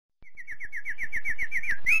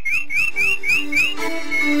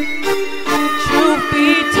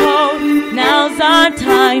now's our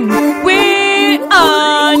time. We're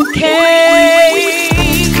uncaged.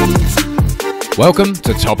 Welcome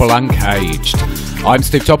to Topple Uncaged. I'm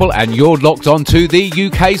Steve Topple and you're locked on to the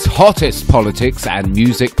UK's hottest politics and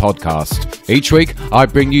music podcast. Each week I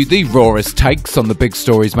bring you the rawest takes on the big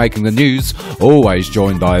stories making the news, always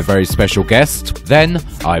joined by a very special guest. Then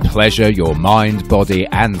I pleasure your mind, body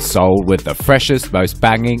and soul with the freshest, most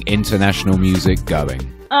banging international music going.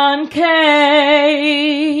 Uncaged.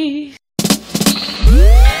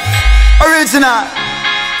 Original.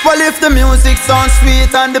 Well, if the music sounds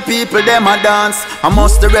sweet and the people them a dance, I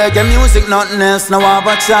must the reggae music, nothing else, now have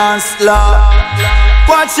a chance, Lord.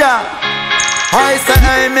 Watch out. I say,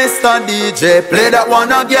 hey, Mr. DJ, play that one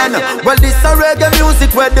again. Well, this a reggae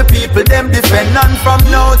music where the people them defend. And from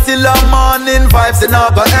now till the morning, vibes in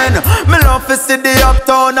our end. Me love to see the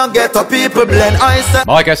uptown and get a people blend. I say,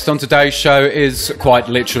 my guest on today's show is quite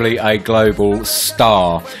literally a global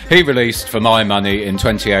star. He released For My Money in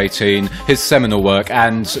 2018, his seminal work,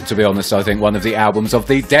 and to be honest, I think one of the albums of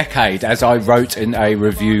the decade, as I wrote in a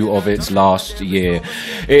review of it last year.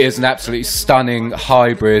 It is an absolutely stunning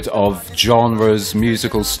hybrid of genres,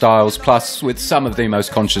 musical styles, plus with some of the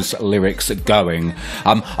most conscious lyrics going.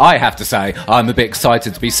 I have to say, I'm a bit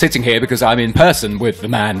excited to be sitting here because I'm in person with the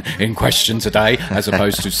man in question today, as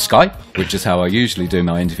opposed to Skype, which is how I usually do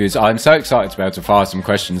my interviews. I'm so excited to be able to fire some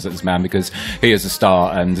questions at this man because he is a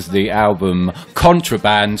star, and the album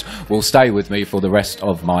Kontraband will stay with me for the rest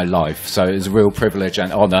of my life. So it's a real privilege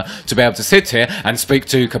and honour to be able to sit here and speak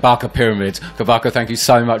to Kabaka Pyramid. Kabaka, thank you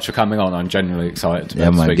so much for coming on. I'm genuinely excited to be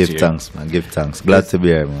able to speak to you. Thanks, man. Give thanks. Glad to be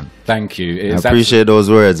here, man. Thank you. I appreciate those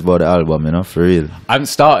words about the album, you know, for real. I haven't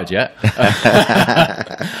started yet.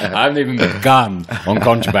 I haven't even begun on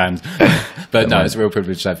Contraband. But no, it's a real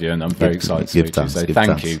privilege to have you, and I'm very excited to speak to you. So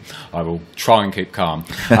thank you. I will try and keep calm.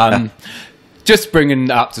 Just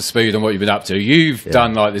bringing up to speed on what you've been up to. You've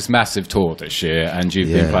done like this massive tour this year, and you've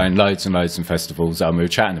been playing loads and loads of festivals. We were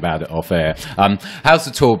chatting about it off air. How's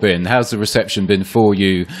the tour been? How's the reception been for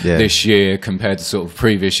you this year compared to sort of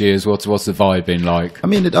previous years? What's the vibe been like? I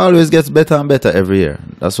mean, it always gets better and better every year.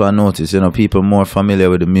 That's what I notice. You know, people more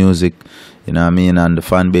familiar with the music. You know what I mean? And the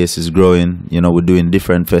fan base is growing. You know, we're doing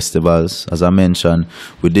different festivals. As I mentioned,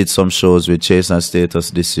 we did some shows with Chase and Status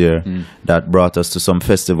this year that brought us to some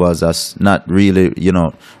festivals that's not really, you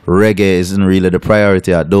know, reggae isn't really the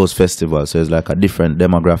priority at those festivals. So it's like a different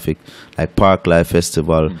demographic, like Parklife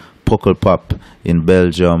Festival, Puckle Pop in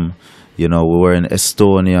Belgium. You know, we were in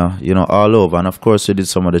Estonia, you know, all over. And of course, we did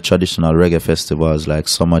some of the traditional reggae festivals like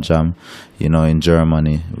Summer Jam, you know, in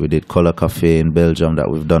Germany. We did Color Cafe in Belgium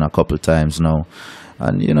that we've done a couple times now.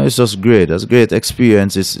 And, you know, it's just great. It's a great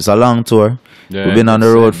experience. It's a long tour. Yeah, we've been on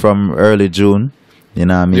the road from early June. You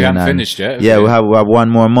know what I mean? You haven't finished yet? Yeah, we have 1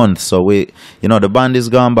 more month. So we, you know, the band is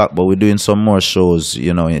gone back, but we're doing some more shows,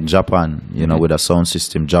 you know, in Japan, you know, with a sound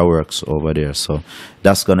system, JAWorks over there. So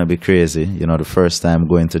that's going to be crazy. You know, the first time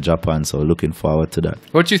going to Japan. So looking forward to that.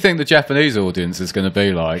 What do you think the Japanese audience is going to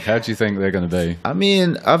be like? How do you think they're going to be? I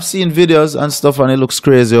mean, I've seen videos and stuff and it looks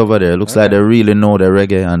crazy over there. It looks like they really know the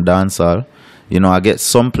reggae and dancehall. You know, I get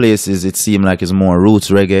some places it seems like it's more roots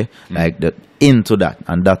reggae, like that. Into that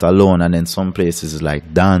and that alone, and then some places is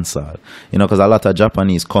like dancehall, you know, because a lot of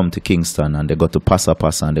Japanese come to Kingston and they go to Passa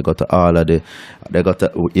Passa and they go to all of the, they got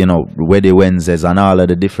to, you know, Wednesday Wednesdays and all of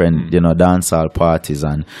the different, you know, dancehall parties.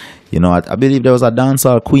 And you know, I believe there was a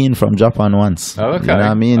dancehall queen from Japan once. Oh, okay. You know what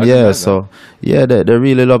I mean? Yeah, so yeah, they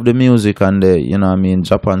really love the music, and they, you know what I mean,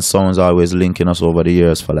 Japan sounds always linking us over the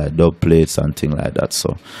years for like dub plates and things like that.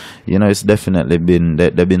 So, you know, it's definitely been,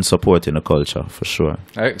 they've been supporting the culture for sure.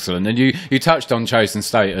 Excellent. And you touched on Chase and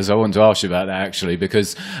Status. I wanted to ask you about that actually,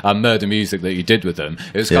 because Murder Music that you did with them,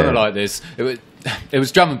 it was kind of like this. It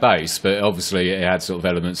was drum and bass, but obviously it had sort of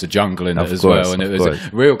elements of jungle in it as well, and it was a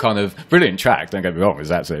real kind of brilliant track. Don't get me wrong, it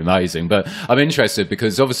was absolutely amazing. But I'm interested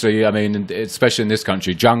because obviously, I mean, especially in this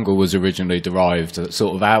country, jungle was originally derived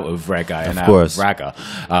sort of out of reggae and out of ragga.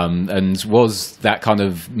 And was that kind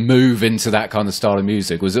of move into that kind of style of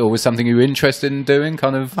music, was it always something you were interested in doing,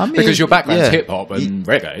 kind of? I mean, because your background's hip hop and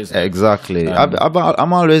reggae, isn't it? Exactly.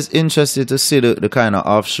 I'm always interested to see the kind of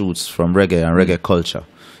offshoots from reggae and reggae culture.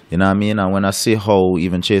 You know what I mean? And when I see how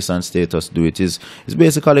even Chase and Status do it, it's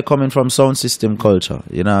basically coming from sound system culture.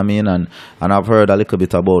 You know what I mean? And I've heard a little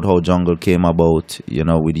bit about how jungle came about, you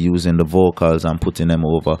know, with using the vocals and putting them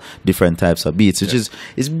over different types of beats, which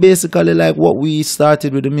is basically like what we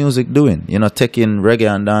started with the music doing. You know, taking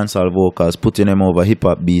reggae and dancehall vocals, putting them over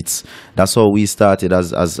hip-hop beats. That's how we started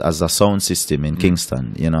as a sound system in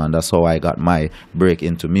Kingston, you know, and that's how I got my break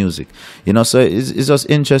into music. You know, so it's just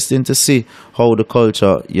interesting to see how the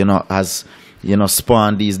culture, you know, has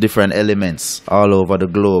spawned these different elements all over the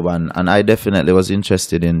globe, and I definitely was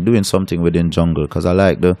interested in doing something within jungle because I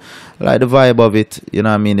like the vibe of it. You know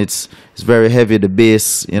what I mean? It's very heavy, the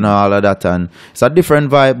bass, all of that, and it's a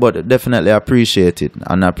different vibe, but definitely appreciate it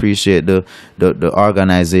and appreciate the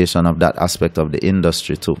organization of that aspect of the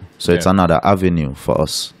industry too. So it's another avenue for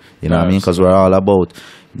us. You know what I mean? Because we're all about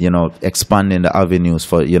expanding the avenues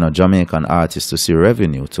for Jamaican artists to see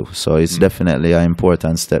revenue too. So it's definitely an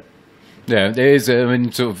important step. Yeah, there is. I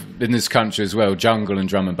mean, sort of in this country as well, jungle and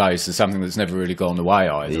drum and bass is something that's never really gone away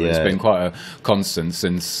either. Yeah. It's been quite a constant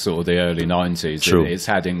since sort of the early 90s. True. It's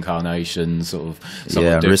had incarnations, sort of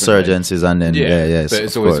resurgences, and then but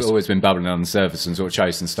it's always been bubbling on the surface, and sort of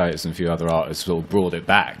Chasing Status and a few other artists sort of brought it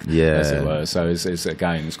back, as it were. So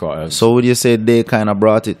it's quite a... So would you say they kind of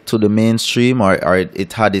brought it to the mainstream, or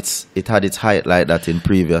it had its height like that in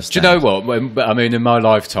previous times? Do you know what? I mean, in my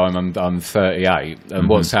lifetime, I'm 38, and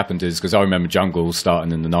what's happened is, because I remember jungle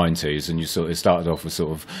starting in the 90s, and it started off with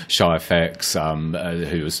sort of Shy FX,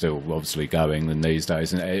 who was still obviously going in these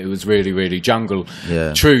days, and it was really, really jungle.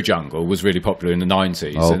 True jungle was really popular in the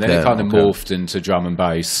 90s, and then it kind of morphed into drum and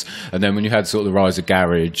bass, and then when you had sort of the rise of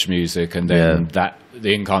garage music, and then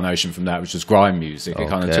the incarnation from that, which was grime music, it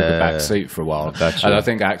kind of took a back seat for a while. And I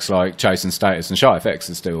think acts like Chasing Status and Shy FX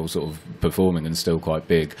are still sort of performing and still quite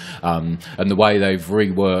big. And the way they've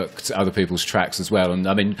reworked other people's tracks as well. And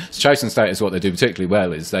I mean, Chasing Status, what they do particularly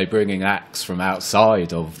well is they bring in acts from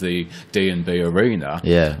outside of the D&B arena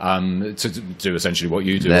to do essentially what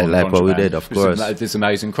you do. Like what we did, of course. This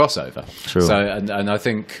amazing crossover. True. So, and I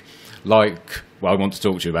think, I want to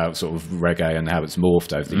talk to you about sort of reggae and how it's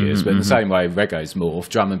morphed over the years, but in the same way reggae's morphed,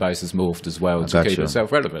 drum and bass has morphed as well to keep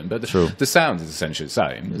itself relevant. But the sound is essentially the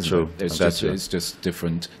same. It's just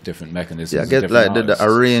different mechanisms. Yeah, I get like the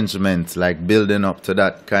arrangement, like building up to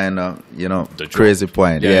that kind of crazy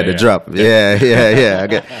point. The drop. I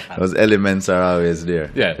get those elements are always there.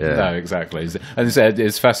 No, exactly. And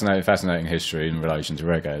it's fascinating history in relation to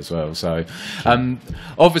reggae as well. So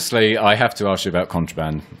obviously I have to ask you about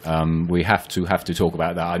Kontraband. We have to talk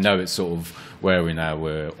about that. I know it's sort of where we now,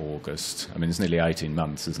 we're August. I mean, it's nearly 18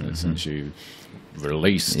 months, isn't it, since you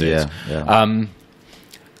released it.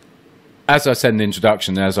 As I said in the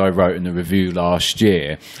introduction, as I wrote in the review last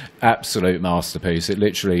year, absolute masterpiece. It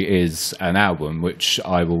literally is an album which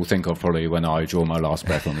I will think of probably when I draw my last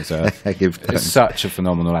breath on this earth. It's such a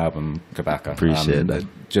phenomenal album, Kabaka. Appreciate that.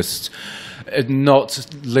 Just... not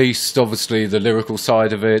least, obviously, the lyrical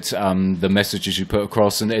side of it, the messages you put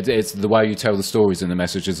across, and it's the way you tell the stories in the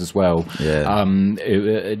messages as well.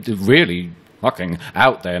 It really fucking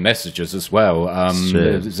out there messages as well.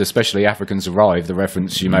 Especially Africans Arrive, the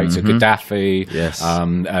reference you make to Gaddafi,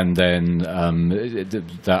 and then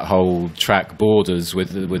that whole track Borders with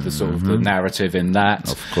the sort of the narrative in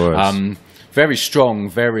that. Of course. Very strong,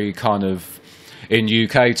 very kind of, in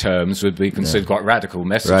UK terms, would be considered quite radical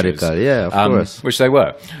messages. Radical, of course. Which they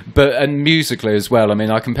were. And musically as well, I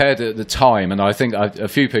mean, I compared it at the time, and I think a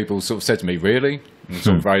few people sort of said to me, really? And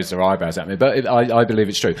sort of raised their eyebrows at me. But I believe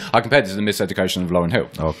it's true. I compared it to the Miseducation of Lauryn Hill.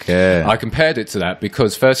 Okay. I compared it to that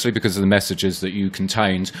because of the messages that you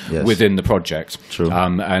contained within the project. True.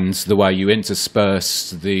 And the way you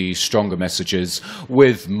intersperse the stronger messages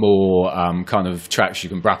with more kind of tracks you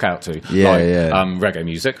can bruck out to. Reggae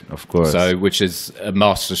music. Of course. So, which is a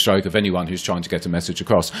master stroke of anyone who's trying to get a message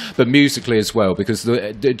across. But musically as well, because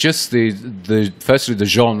firstly the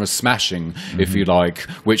genre smashing, if you like,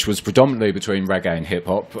 which was predominantly between reggae and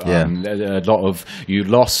hip-hop. A lot of, you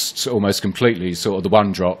lost almost completely sort of the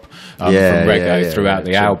one drop from reggae throughout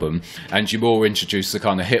the album, and you more introduced the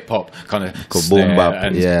kind of hip-hop kind of boom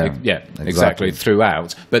bap, exactly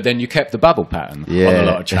throughout, but then you kept the bubble pattern on a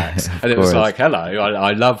lot of tracks, and it was like, hello,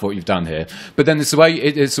 I love what you've done here. But then it's the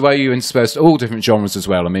way you interspersed all different genres as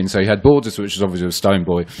well. I mean, so you had Borders, which is obviously a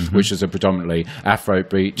Stoneboy, which is a predominantly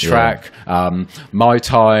Afrobeat track. My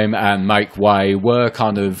Time and Make Way were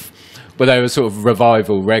kind of, but they were sort of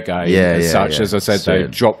revival reggae as such. As I said, they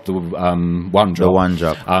dropped the one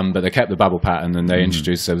drop. But they kept the bubble pattern, and they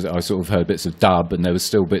introduced, I sort of heard bits of dub, and there was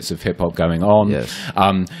still bits of hip-hop going on.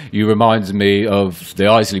 You reminded me of the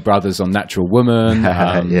Isley Brothers on Natural Woman,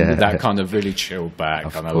 that kind of really chilled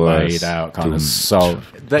back, kind of laid out, kind of soul.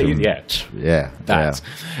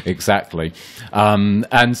 Exactly. And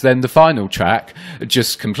then the final track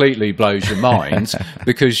just completely blows your mind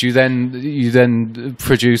because you then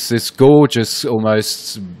produce this gorgeous,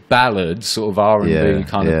 almost ballad, sort of R&B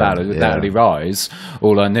kind of ballad with Natalie Rise,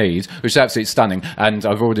 All I Need, which is absolutely stunning. And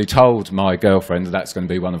I've already told my girlfriend that that's going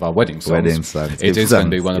to be one of our wedding songs. It is going to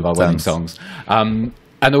be one of our wedding songs.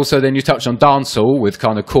 And also then you touch on dancehall with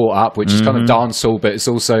kind of Caught Up, which is kind of dancehall, but it's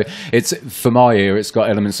also, it's for my ear, it's got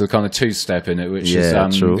elements of kind of two-step in it, which is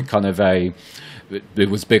kind of it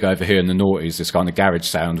was big over here in the noughties, this kind of garage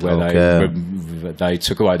sound where they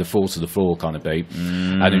took away the four to the floor kind of beat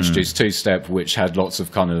and introduced two-step, which had lots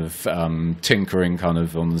of kind of tinkering kind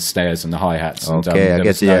of on the snares and the hi-hats. Okay, and, I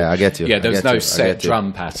get you. I get you. Yeah, there was no I set get you.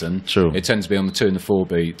 drum pattern. True. It tends to be on the 2 and the 4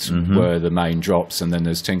 beats where the main drops, and then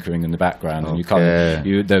there's tinkering in the background, and you kind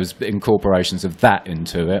of there was incorporations of that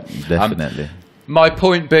into it. Definitely. My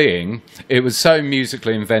point being, it was so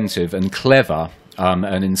musically inventive and clever.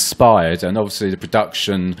 And inspired, and obviously the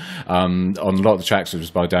production on a lot of the tracks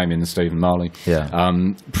was by Damien and Stephen Marley.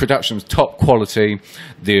 Production was top quality,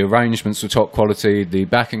 the arrangements were top quality, the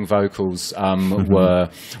backing vocals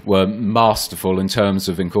were masterful in terms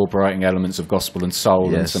of incorporating elements of gospel and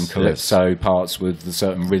soul and some calypso parts with a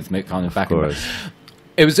certain rhythmic kind of backing.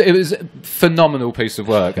 It was a phenomenal piece of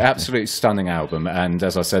work, absolutely stunning album, and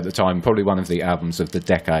as I said at the time, probably one of the albums of the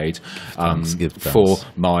decade for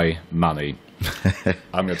my money.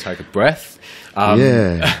 I'm going to take a breath. I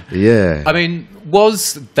mean,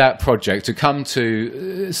 was that project to come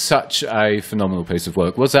to such a phenomenal piece of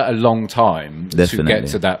work? Was that a long time to get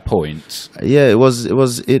to that point? Yeah, it was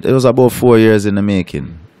about 4 years in the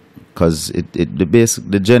making, because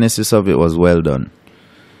the genesis of it was well done.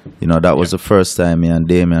 You know, that was the first time me and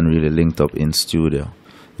Damien really linked up in studio.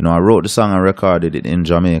 You know, I wrote the song and recorded it in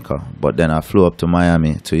Jamaica, but then I flew up to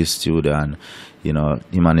Miami to his studio, and you know,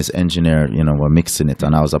 him and his engineer, you know, were mixing it,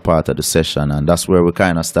 and I was a part of the session, and that's where we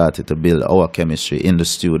kind of started to build our chemistry in the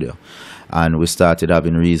studio, and we started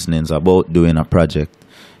having reasonings about doing a project.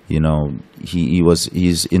 You know,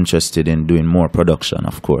 he's interested in doing more production,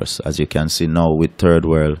 of course, as you can see now with Third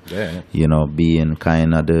World, you know, being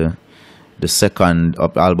kind of the second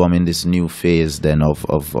album in this new phase then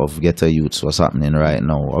of Ghetto Youths, what's happening right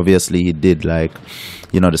now. Obviously he did, like,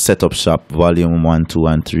 you know, the Setup Shop volume 1, 2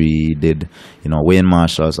 and 3. He did, you know, Wayne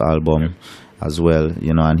Marshall's album as well,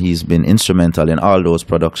 you know, and he's been instrumental in all those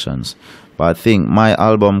productions. But I think my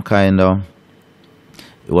album kind of,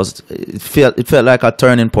 it felt like a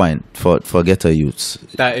turning point for Ghetto Youths.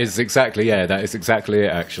 That is exactly it,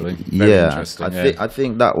 actually. Very interesting. I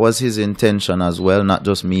think that was his intention as well, not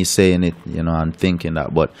just me saying it, you know, and thinking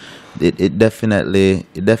that, but it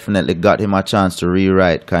definitely got him a chance to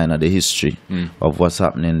rewrite kind of the history of what's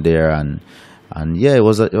happening there, and yeah, it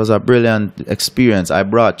was a brilliant experience. I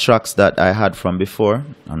brought tracks that I had from before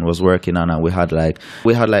and was working on, and we had like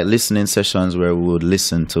listening sessions where we would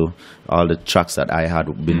listen to all the tracks that I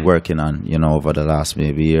had been working on, you know, over the last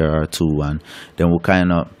maybe year or two, and then we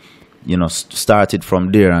kind of, you know, started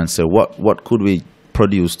from there and say what could we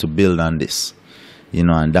produce to build on this, you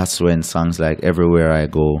know, and that's when songs like Everywhere I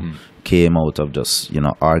Go came out of just, you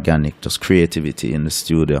know, organic, just creativity in the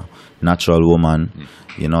studio. Natural Woman,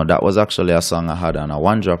 you know, that was actually a song I had on a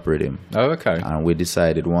one-drop rhythm. Oh, okay. And we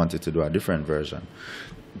decided we wanted to do a different version.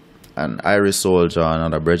 And Iris Soldier,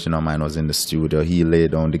 another brethren of mine, was in the studio. He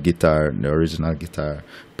laid down the guitar, the original guitar.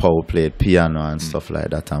 Paul played piano and stuff like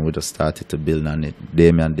that, and we just started to build on it.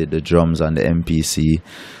 Damien did the drums and the MPC.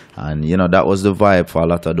 And, you know, that was the vibe for a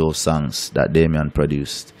lot of those songs that Damien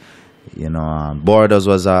produced. You know, Borders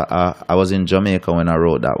was I was in Jamaica when I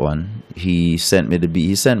wrote that one. He sent me the beat.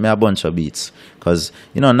 He sent me a bunch of beats because,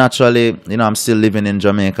 you know, naturally, you know, I'm still living in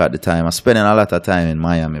Jamaica at the time. I'm spending a lot of time in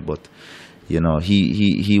Miami, but, you know,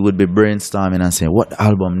 he would be brainstorming and saying, what the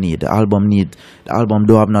album need? The album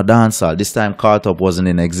don't have no dancehall. This time Caught Up wasn't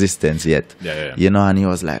in existence yet. You know, and he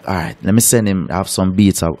was like, all right, let me send him, I have some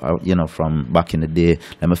beats, you know, from back in the day.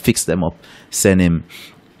 Let me fix them up, send him.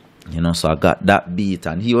 You know, so I got that beat,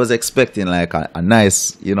 and he was expecting like a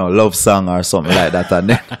nice, you know, love song or something like that.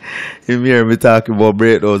 And then him hear me talking about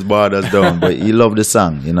Break Those Borders Down, but he loved the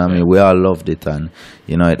song. You know what I mean? We all loved it, and,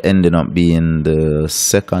 you know, it ended up being the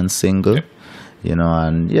second single. You know,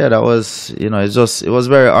 and yeah, that was, you know, it was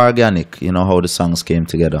very organic, you know, how the songs came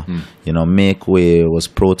together. You know, Make Way was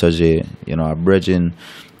Protege, you know, a brethren.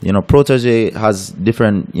 You know, Protege has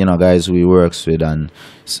different, you know, guys who he works with, and,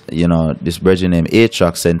 you know, this brethren named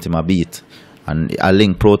A-Track sent him a beat, and I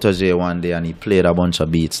linked Protege one day, and he played a bunch of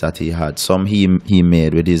beats that he had. Some he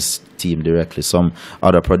made with his team directly, some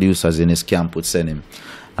other producers in his camp would send him,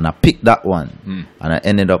 and I picked that one, and I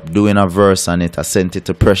ended up doing a verse on it. I sent it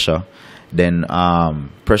to Pressure. Then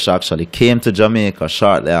Pressure actually came to Jamaica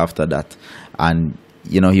shortly after that, and,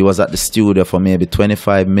 you know, he was at the studio for maybe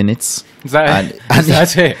 25 minutes. Is that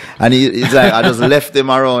it? And he's like, I just left him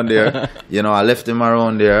around there. You know, I left him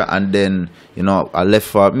around there, and then, you know, I left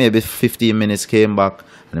for maybe 15 minutes, came back,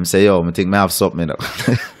 and him say, yo, I think I have something.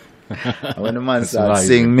 And when the man That's started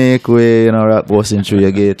amazing. sing Make Way, you know, rock busting through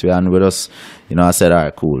your gateway, and with us, you know, I said, all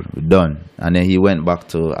right, cool, we're done. And then he went back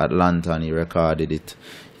to Atlanta and he recorded it.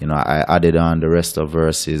 You know, I added on the rest of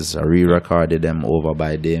verses. I re-recorded them over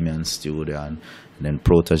by Damien's studio, and then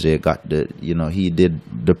Protege got the, you know, he did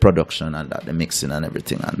the production and that, the mixing and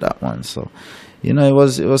everything on that one. So, you know, it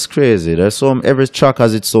was crazy. Every track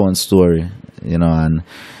has its own story, you know, and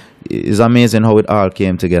it's amazing how it all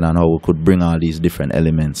came together and how we could bring all these different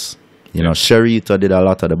elements. You know, Sharita did a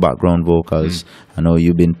lot of the background vocals. I know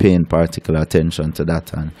you've been paying particular attention to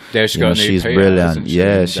that, and Yeah, she you know, got a new she's EP out, brilliant. hasn't she?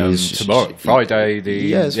 Yeah, And, she's tomorrow, Friday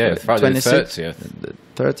the Friday the 26th. 30th.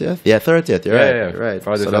 30th? Yeah, 30th. You're right. Right.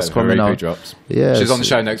 Friday So the that's 30th, coming her EP out. drops. Yeah, She's on the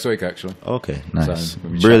show next week, actually. Okay, nice. So,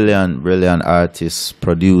 we'll be chatting. Brilliant artist,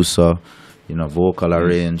 producer, you know, vocal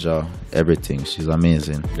arranger, everything. She's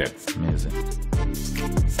amazing. Yeah. Amazing.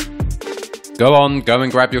 Go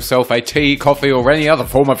and grab yourself a tea, coffee, or any other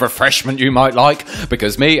form of refreshment you might like,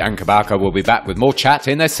 because me and Kabaka will be back with more chat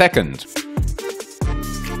in a second.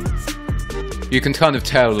 You can kind of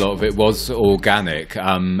tell a lot of it was organic,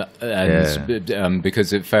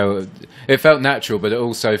 because it felt natural, but it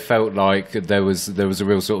also felt like there was a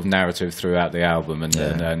real sort of narrative throughout the album, and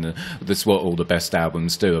that's what all the best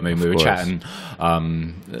albums do. I mean, we were chatting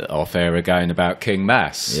off air again about King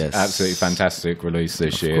Mass, absolutely fantastic release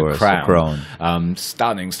this year, Crown.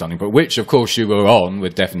 Stunning, but which of course you were on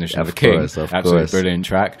with Definition of the King, absolutely brilliant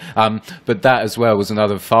track. But that as well was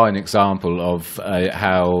another fine example of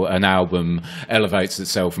how an album elevates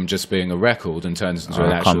itself from just being a record and turns into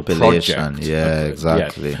an actual project. Yeah,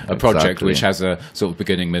 exactly. A project which has a sort of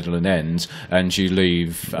beginning, middle, and end, and you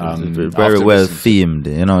leave very well themed.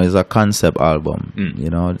 You know, it's a concept album.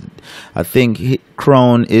 You know, I think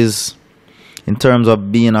Crown is, in terms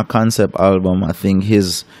of being a concept album, I think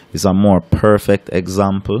his is a more perfect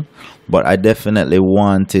example. But I definitely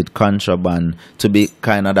wanted Kontraband to be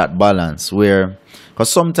kind of that balance where,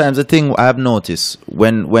 because sometimes the thing I have noticed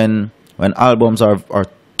when albums are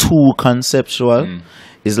too conceptual,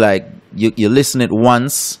 it's like you listen it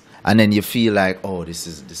once and then you feel like, oh, this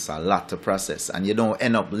is a lot to process, and you don't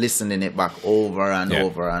end up listening it back over and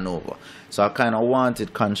over and over. So I kind of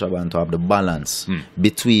wanted Kontraband to have the balance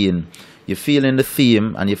between you feeling the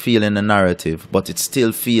theme and you feeling the narrative, but it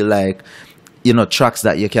still feel like, you know, tracks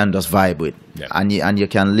that you can just vibe with, and you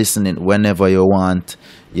can listen it whenever you want.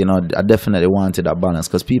 You know, I definitely wanted that balance,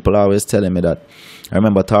 because people are always telling me that. I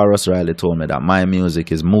remember Taurus Riley told me that my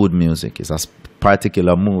music is mood music. It's a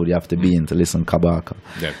particular mood you have to be in to listen Kabaka.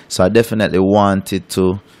 So I definitely wanted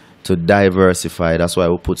to diversify. That's why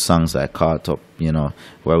we put songs like Caught Up, you know,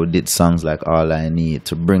 where we did songs like All I Need,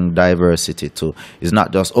 to bring diversity to. It's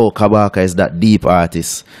not just, oh, Kabaka is that deep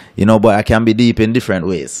artist, you know, but I can be deep in different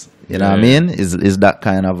ways. You know what I mean? Is that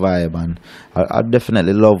kind of vibe. And I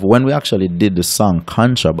definitely love when we actually did the song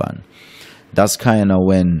Kontraband. That's kind of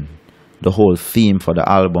when the whole theme for the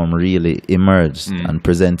album really emerged and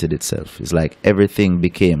presented itself. It's like everything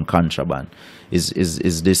became Kontraband. Is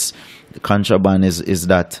this Kontraband is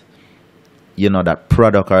that, you know, that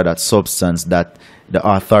product or that substance that the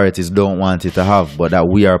authorities don't want it to have, but that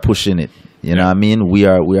we are pushing it. You know what I mean? We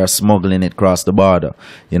are smuggling it across the border.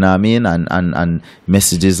 You know what I mean? And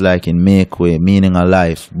messages like in Make Way, Meaning of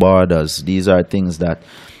Life, Borders, these are things that,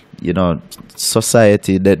 you know,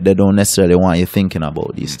 society, they don't necessarily want you thinking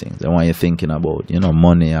about these things. They want you thinking about, you know,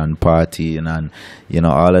 money and partying and, you know,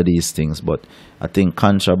 all of these things. But I think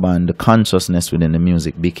Kontraband, the consciousness within the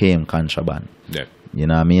music became Kontraband. You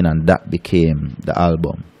know what I mean? And that became the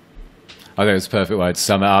album. I think it's a perfect way to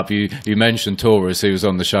sum it up. You mentioned Taurus, who was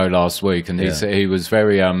on the show last week, and he was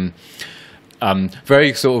very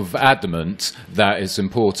very sort of adamant that it's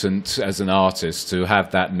important as an artist to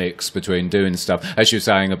have that mix between doing stuff, as you're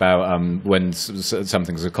saying about when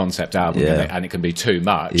something's a concept album and it can be too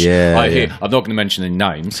much. I'm not going to mention any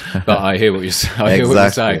names, but I hear what you're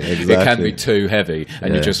saying. It can be too heavy,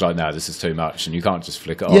 and you're just like, no, this is too much, and you can't just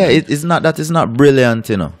flick it on. It's not that it's not brilliant,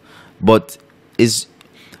 you know, but it's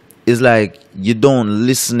like you don't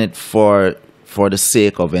listen it for the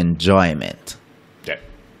sake of enjoyment.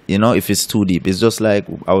 You know, if it's too deep. It's just like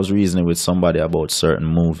I was reasoning with somebody about certain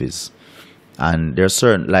movies, and there's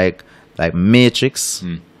certain like Matrix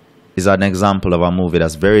is an example of a movie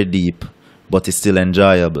that's very deep, but it's still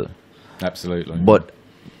enjoyable. Absolutely. But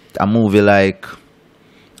a movie like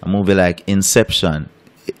Inception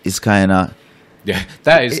is kind of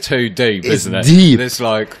that is too deep, isn't it? Deep. It's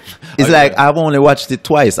like I've only watched it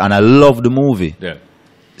twice, and I love the movie.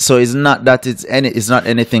 So it's not that it's not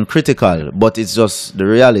anything critical, but it's just the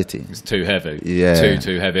reality. It's too heavy. Yeah.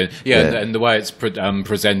 Too heavy. Yeah. And the way it's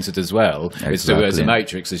presented as well, Exactly. as a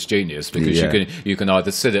matrix, is genius, because you can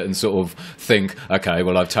either sit it and sort of think, okay,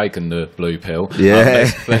 well, I've taken the blue pill. Yeah.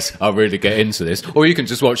 I'll really get into this. Or you can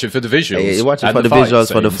just watch it for the visuals. You watch it and for the fight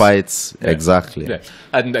visuals, for the scenes. fights. Yeah. Exactly. Yeah.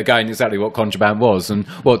 And again, exactly what Kontraband was. And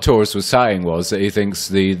what Taurus was saying was that he thinks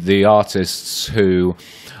the artists who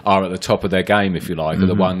are at the top of their game, if you like, are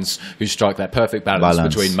the ones who strike that perfect balance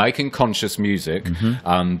between making conscious music,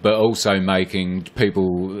 but also making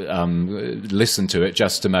people listen to it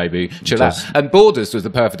just to maybe chill out. And Borders was the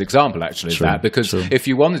perfect example, actually, of that, because if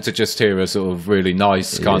you wanted to just hear a sort of really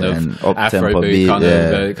nice kind of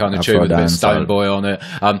Afrobeat kind of tune with a bit of Stone Boy on it,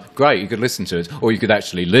 great, you could listen to it, or you could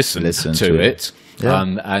actually listen to it.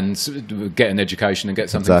 And get an education and get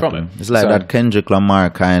something from it. It's like that Kendrick Lamar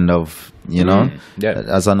kind of, you know,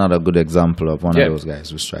 that's another good example of one of those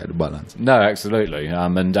guys who tried to balance. No, absolutely.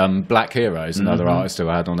 And Black Hero is another artist who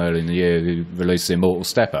I had on early in the year who released the Immortal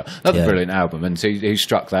Stepper. Another brilliant album, and he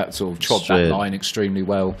struck that sort of trod that line extremely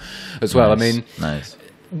well as well. I mean,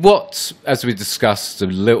 what, as we discussed a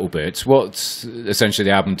little bit, what essentially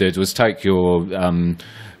the album did was take your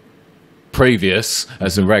previous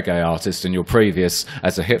as a reggae artist and your previous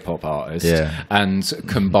as a hip-hop artist and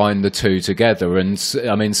combine the two together. And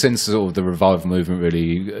I mean, since sort of the revival movement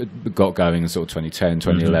really got going in sort of 2010,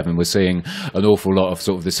 2011, we're seeing an awful lot of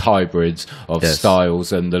sort of this hybrid of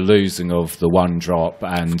styles and the losing of the one drop.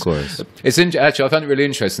 And it's actually, I found it really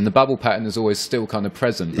interesting. The bubble pattern is always still kind of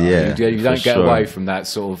present. You don't get away from that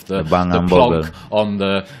sort of the plonk on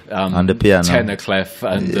the piano, tenor clef,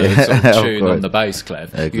 and the sort of tune on the bass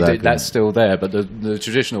clef. That's still there, but the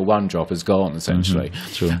traditional one drop is gone, essentially.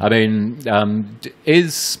 I mean,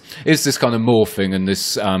 is this kind of morphing and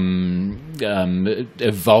this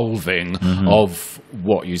evolving of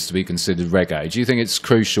what used to be considered reggae? Do you think it's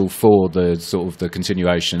crucial for the sort of the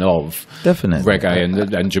continuation of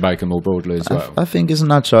reggae and Jamaica more broadly as well? I think it's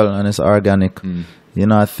natural and it's organic. You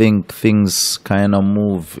know, I think things kind of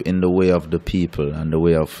move in the way of the people and the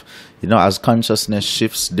way of, you know, as consciousness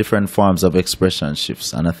shifts, different forms of expression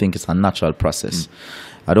shifts. And I think it's a natural process.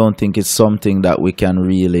 I don't think it's something that we can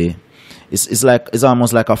really, it's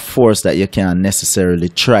almost like a force that you can't necessarily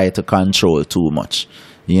try to control too much.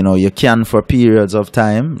 You know, you can for periods of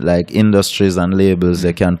time, like industries and labels,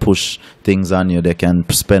 they can push things on you, they can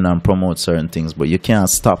spend and promote certain things, but you can't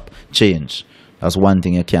stop change. That's one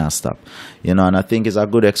thing you can't stop, you know, and I think it's a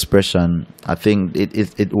good expression. I think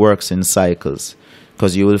it works in cycles,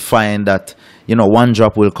 because you will find that, you know, one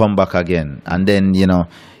drop will come back again, and then, you know,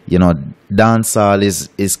 dancehall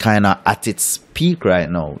is kind of at its peak right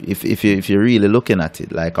now, if you're really looking at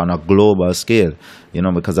it, like on a global scale, you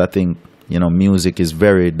know, because I think, you know, music is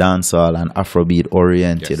very dancehall and Afrobeat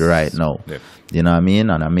oriented right now. You know what I mean?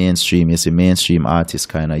 And a mainstream, you see mainstream artists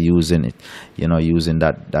kind of using it, you know, using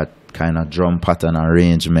that kind of drum pattern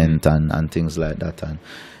arrangement and things like that. And,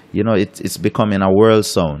 you know, it's becoming a world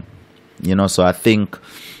sound, you know. So I think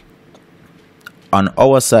on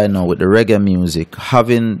our side now with the reggae music,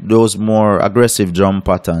 having those more aggressive drum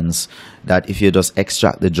patterns that if you just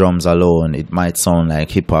extract the drums alone, it might sound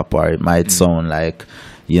like hip-hop, or it might sound like,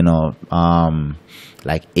 you know,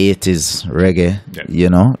 like 80s reggae, you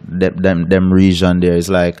know, them region there is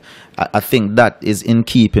like, I think that is in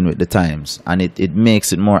keeping with the times, and it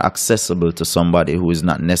makes it more accessible to somebody who is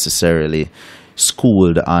not necessarily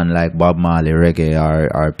schooled on like Bob Marley reggae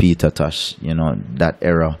or Peter Tosh, you know, that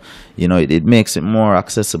era. You know, it makes it more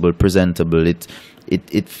accessible, presentable.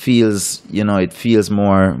 It feels, you know, it feels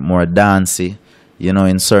more dancey, you know,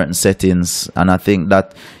 in certain settings. And I think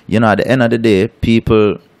that, you know, at the end of the day,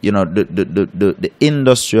 people, you know, the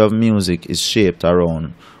industry of music is shaped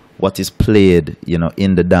around what is played, you know,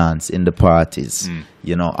 in the dance, in the parties,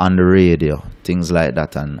 you know, on the radio, things like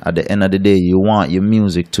that. And at the end of the day, you want your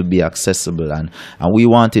music to be accessible, and we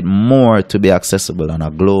want it more to be accessible on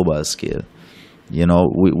a global scale. You know,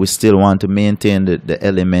 we still want to maintain the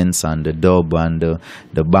elements and the dub and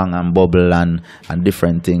the bang and bubble and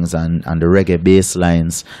different things and the reggae bass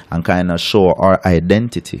lines, and kind of show our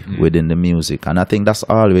identity within the music. And I think that's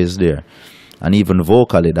always there. And even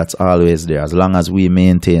vocally, that's always there. As long as we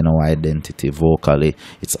maintain our identity vocally,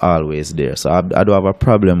 it's always there. So I don't have a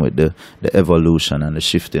problem with the evolution and the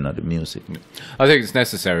shifting of the music. I think it's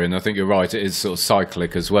necessary, and I think you're right. It is sort of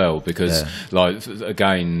cyclic as well, because, like,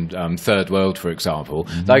 again, Third World, for example,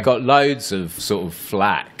 they got loads of sort of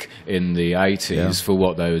flack in the 80s for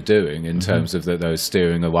what they were doing in terms of that they were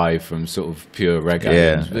steering away from sort of pure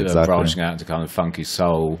reggae and branching out into kind of funky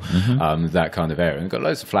soul, that kind of area. And got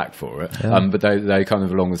loads of flack for it. but they kind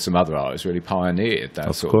of, along with some other artists, really pioneered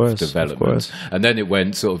that sort of development. And then it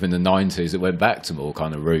went sort of in the 90s, it went back to more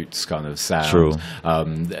kind of roots kind of sound. True.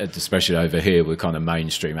 Especially over here with kind of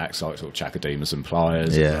mainstream acts like sort of Chakademus and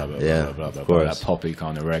Pliers, that poppy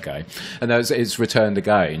kind of reggae. And it's returned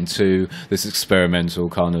again to this experimental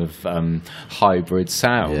kind of hybrid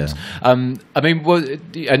sound. I mean,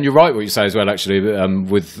 and you're right what you say as well, actually,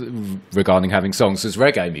 regarding having songs as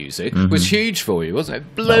reggae music was huge for you, wasn't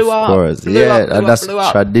it? Blew up. And that's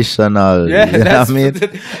traditional. Yeah, you know what I mean?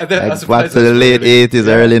 Like back to the late 80s,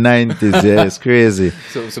 early 90s. Yeah, it's crazy.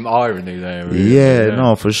 Sort of some irony there. Really.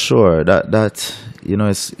 No, for sure. That you know,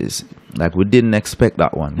 it's like we didn't expect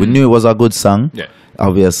that one. We knew it was a good song,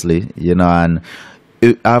 obviously, you know, and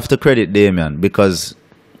I have to credit Damien because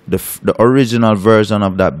the original version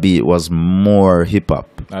of that beat was more hip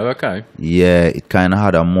hop. Oh, okay. Yeah, it kind of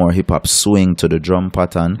had a more hip hop swing to the drum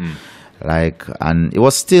pattern. Like, and it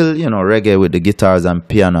was still, you know, reggae with the guitars and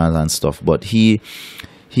pianos and stuff, but he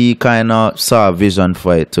kind of saw a vision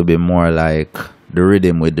for it to be more like the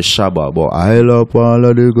rhythm with the shabba, but I love all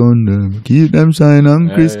of the gun, keep them shine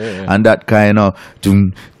on Chris, and that kind of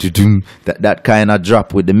that kind of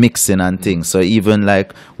drop with the mixing and things. So even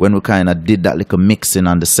like when we kind of did that little mixing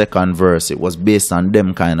on the second verse, it was based on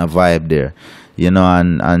them kind of vibe there, you know,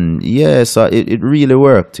 and yeah, so it really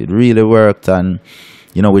worked. It really worked, and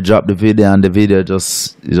you know, we dropped the video, and the video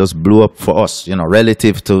just blew up for us, you know,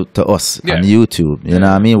 relative to us on YouTube. You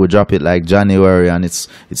know what I mean? We dropped it like January, and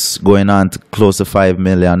it's going on to close to 5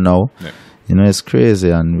 million now. You know, it's crazy,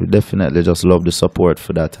 and we definitely just love the support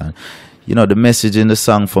for that. And you know, the message in the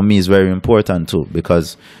song for me is very important too,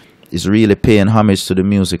 because it's really paying homage to the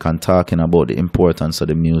music and talking about the importance of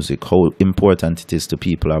the music, how important it is to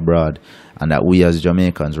people abroad, and that we as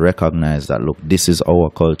Jamaicans recognize that, look, this is our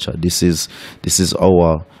culture, this is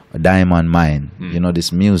our diamond mine, you know,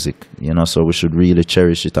 this music, you know, so we should really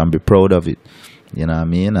cherish it and be proud of it, you know what I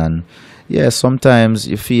mean? And yeah, sometimes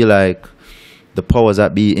you feel like the powers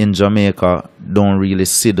that be in Jamaica don't really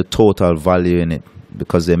see the total value in it,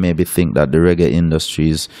 because they maybe think that the reggae industry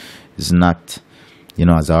is not, you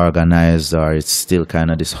know, as organized, or it's still kind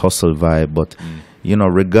of this hustle vibe. But you know,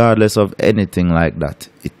 regardless of anything like that,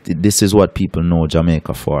 this is what people know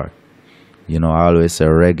Jamaica for. You know, I always say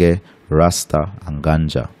reggae, Rasta, and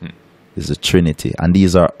ganja is a trinity, and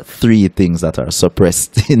these are three things that are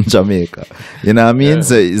suppressed in Jamaica. You know what I mean?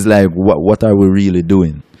 So it's like, what are we really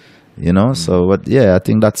doing? You know. So, but yeah, I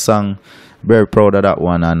think that song, very proud of that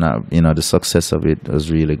one, and you know, the success of it was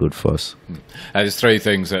really good for us. And there's three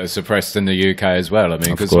things that are suppressed in the UK as well. I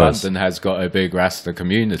mean, because London has got a big Rasta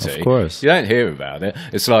community. Of course, you don't hear about it.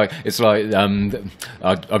 It's like I'm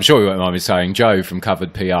sure you won't mind me saying, Joe from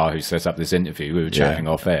Covered PR, who set up this interview, we were chatting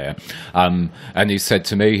off air, and he said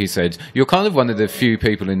to me, he said, "You're kind of one of the few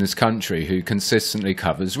people in this country who consistently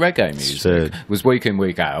covers reggae music." It was week in,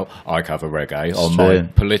 week out. I cover reggae on my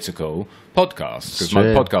political podcast, because my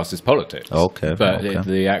podcast is politics. But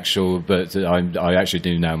I actually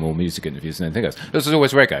do now more music interviews than anything else. This is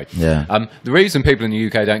always reggae. The reason people in the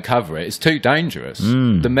UK don't cover it is too dangerous.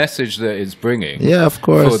 The message that it's bringing, of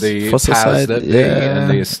course, for the powers that be and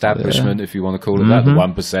the establishment, if you want to call it that, the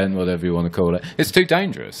 1%, whatever you want to call it, it's too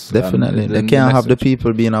dangerous. Definitely, they can't have the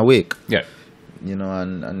people being awake. You know,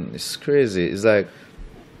 and it's crazy. It's like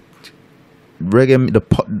reggae,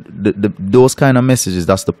 those kind of messages,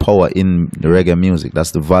 that's the power in the reggae music,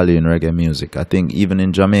 that's the value in reggae music. I think even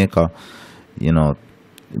in Jamaica, you know,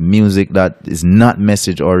 music that is not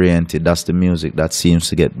message oriented, that's the music that seems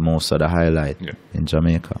to get most of the highlight in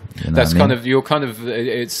Jamaica. You know that's kind of,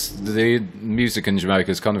 it's the music in Jamaica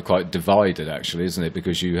is kind of quite divided, actually, isn't it?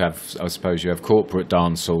 Because you have, I suppose, you have corporate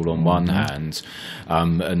dancehall on one hand,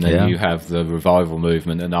 and then you have the revival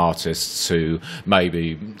movement and artists who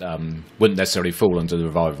maybe wouldn't necessarily fall under the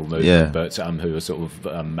revival movement, but who are sort of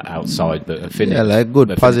outside, but affinity. Like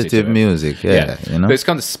good positive music. You know, but it's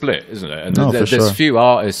kind of split, isn't it? And there's few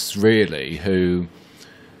artists really who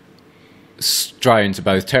stray into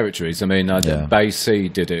both territories. I mean, Bay C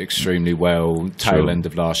did it extremely well tail end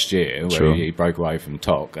of last year, where he broke away from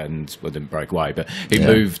Tok, and didn't break away, but he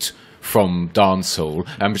moved from dancehall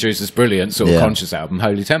and produced this brilliant sort of conscious album,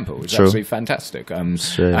 Holy Temple, which is absolutely fantastic. And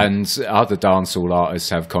other dancehall artists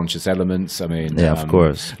have conscious elements. I mean, of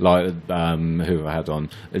course, like who I had on,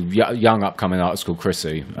 a young upcoming artist called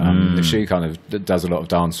Chrissy. She kind of does a lot of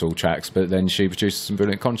dancehall tracks, but then she produces some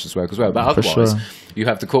brilliant conscious work as well. But otherwise, you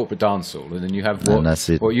have the corporate dancehall, and then you have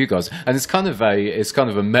what you guys, and it's kind of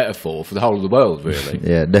a metaphor for the whole of the world,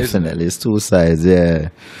 really. Definitely, it's two sides.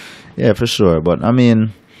 For sure. But I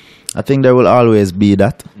mean, I think there will always be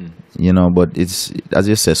that, you know, but it's, as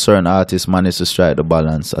you said, certain artists manage to strike the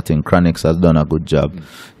balance. I think Chronix has done a good job.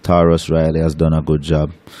 Taurus Riley has done a good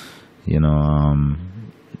job. You know,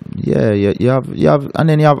 you have, and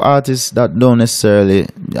then you have artists that don't necessarily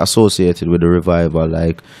associated with the revival,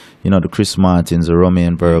 like, you know, the Chris Martins, the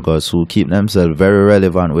Romain Burgers, who keep themselves very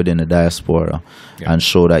relevant within the diaspora and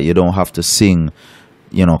show that you don't have to sing,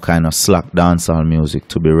 you know, kind of slack dancehall music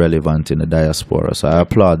to be relevant in the diaspora. So I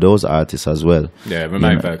applaud those artists as well. Yeah,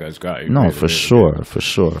 Romain Burgers great. No, really, for sure.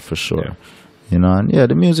 Yeah. You know, and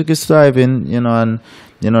the music is thriving, you know, and,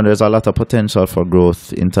 you know, there's a lot of potential for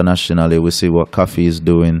growth internationally. We see what Kafi is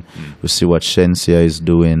doing. We see what Shensia is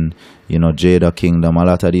doing. You know, Jada Kingdom. A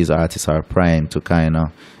lot of these artists are primed to kind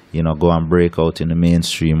of, you know, go and break out in the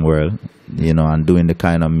mainstream world, you know, and doing the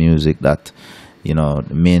kind of music that, you know,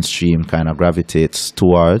 the mainstream kind of gravitates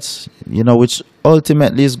towards, you know, which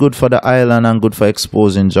ultimately is good for the island and good for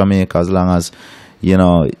exposing Jamaica, as long as, you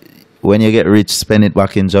know, when you get rich, spend it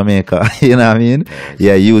back in Jamaica, you know what I mean?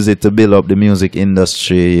 Yeah, use it to build up the music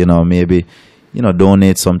industry, you know, maybe, you know,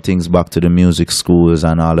 donate some things back to the music schools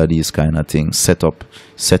and all of these kind of things. Set up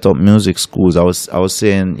music schools. I was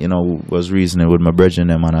saying, you know, was reasoning with my brethren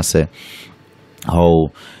them, and I say how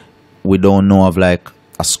we don't know of like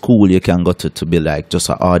a school you can go to be like just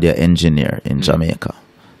an audio engineer in Jamaica.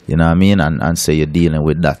 You know what I mean? And say you're dealing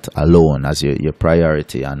with that alone as your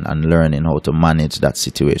priority, and learning how to manage that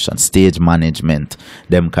situation, stage management,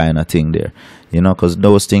 them kind of thing there. You know, because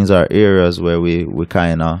those things are areas where we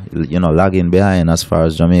kind of, you know, lagging behind as far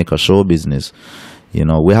as Jamaica show business. You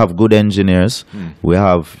know, we have good engineers. We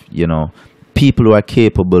have, you know, people who are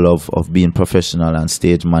capable of being professional and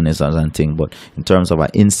stage managers and things. But in terms of an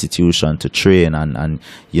institution to train, and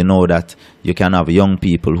you know that you can have young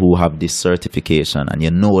people who have this certification, and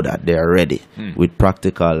you know that they're ready with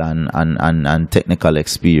practical and technical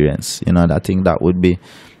experience. You know, I think that would be,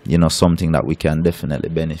 you know, something that we can definitely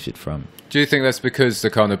benefit from. Do you think that's because the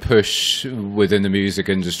kind of push within the music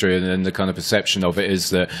industry and then the kind of perception of it is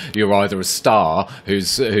that you're either a star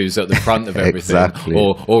who's at the front of everything, Exactly.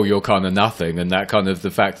 or you're kind of nothing, and that kind of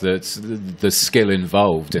the fact that the skill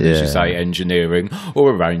involved in, as you say, engineering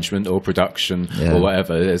or arrangement or production or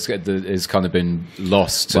whatever is kind of been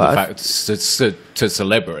lost to the fact to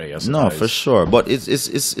celebrity, I suppose. No, for sure. But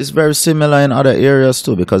it's very similar in other areas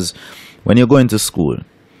too, because when you're going to school,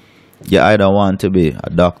 you either want to be a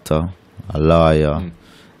doctor, a lawyer,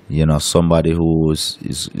 you know, somebody who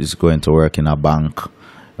is going to work in a bank,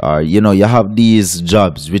 or, you know, you have these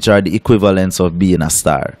jobs which are the equivalents of being a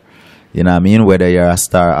star. You know what I mean? Whether you're a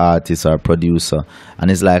star artist or producer. And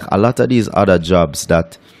it's like a lot of these other jobs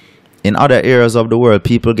that in other areas of the world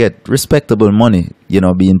people get respectable money, you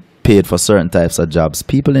know, being paid for certain types of jobs.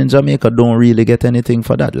 People in Jamaica don't really get anything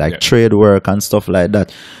for that, like trade work and stuff like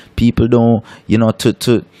that. People don't, you know,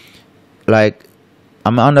 to like, I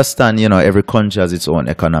understand, you know, every country has its own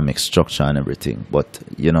economic structure and everything, but,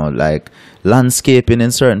 you know, like landscaping in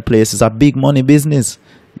certain places is a big money business,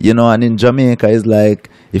 you know, and in Jamaica it's like,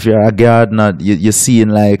 if you're a gardener, you're seeing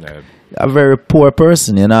like a very poor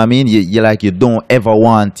person, you know what I mean? You like, you don't ever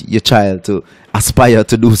want your child to aspire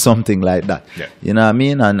to do something like that, you know what I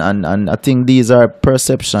mean? And I think these are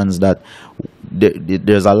perceptions that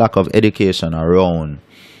there's a lack of education around,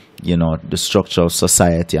 you know, the structure of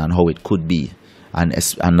society and how it could be. And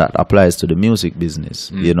that applies to the music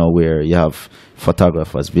business, you know, where you have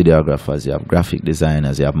photographers, videographers, you have graphic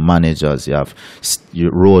designers, you have managers, you have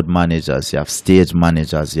road managers, you have stage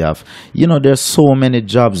managers, you have, you know, there's so many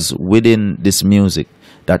jobs within this music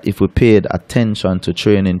that if we paid attention to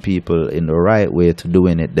training people in the right way to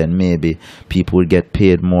doing it, then maybe people will get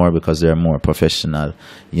paid more because they're more professional,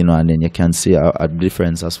 you know, and then you can see a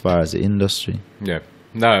difference as far as the industry. Yeah.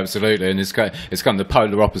 No, absolutely, and it's kind of the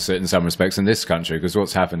polar opposite in some respects in this country, because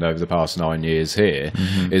what's happened over the past 9 years here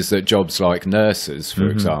is that jobs like nurses, for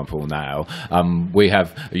example, now we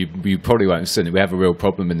have, you probably won't have seen it, we have a real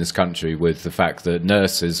problem in this country with the fact that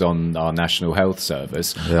nurses on our National Health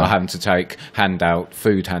Service are having to take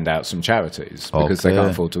food handouts from charities because they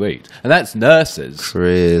can't afford to eat, and that's nurses.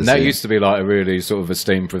 Crazy. And that used to be like a really sort of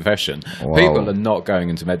esteemed profession. People are not going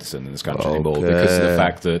into medicine in this country anymore because of the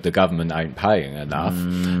fact that the government ain't paying enough.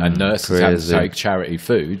 And nurses have to take charity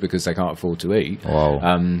food because they can't afford to eat.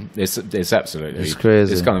 It's absolutely, it's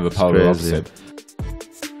crazy. It's kind of a polar opposite.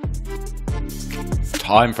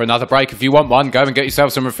 Time for another break. If you want one, go and get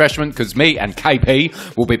yourself some refreshment, because me and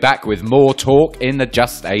KP will be back with more talk in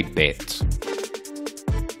just a bit.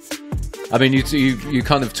 I mean, you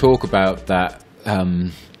kind of talk about that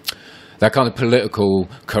that kind of political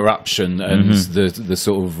corruption and the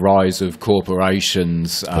sort of rise of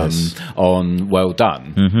corporations on Well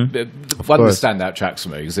Done. one of the course. standout tracks for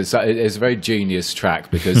me because it's a very genius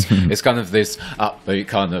track because it's kind of this upbeat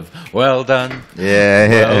kind of well done,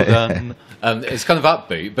 well done. It's kind of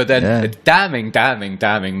upbeat, but then a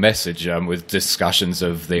damning message with discussions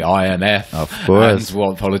of the IMF, of course, and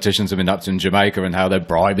what politicians have been up to in Jamaica and how they're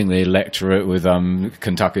bribing the electorate with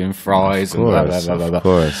Kentucky and fries and blah, blah, blah, blah, blah. Of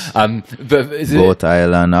course. But Goat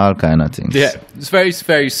Island, all kind of things. Yeah, it's a very,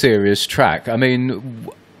 very serious track. I mean,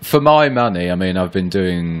 for my money, I mean, I've been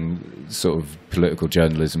doing sort of political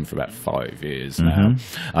journalism for about 5 years now,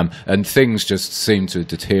 and things just seem to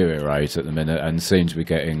deteriorate at the minute and seem to be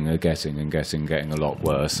getting a lot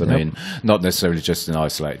worse. I mean, not necessarily just in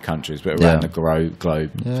isolated countries, but around the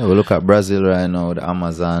globe. Yeah, we look at Brazil right now, the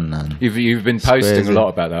Amazon, and you've been posting a lot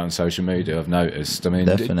about that on social media. I've noticed. I mean,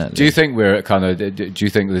 definitely. Do you think we're at kind of? Do you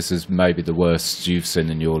think this is maybe the worst you've seen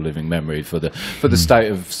in your living memory for the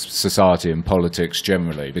state of society and politics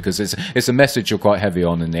generally? Because it's a message you're quite heavy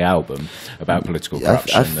on in the album about political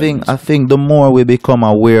corruption. I think the more we become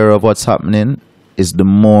aware of what's happening, is the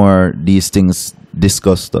more these things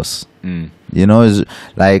disgust us. You know, it's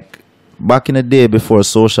like back in the day before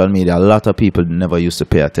social media, a lot of people never used to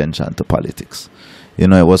pay attention to politics. You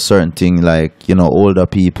know, it was certain things like, you know, older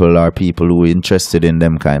people or people who were interested in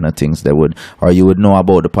them kind of things, you would know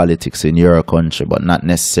about the politics in your country, but not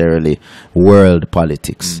necessarily world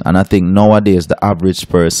politics. And I think nowadays the average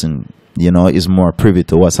person, you know, is more privy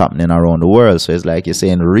to what's happening around the world. So it's like you're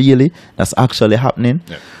saying, really, that's actually happening?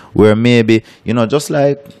 Yeah. Where maybe, you know, just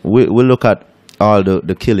like we look at all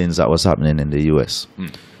the killings that was happening in the US.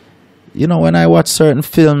 You know, when I watch certain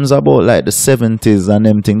films about like the 70s and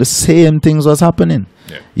them things, the same things was happening.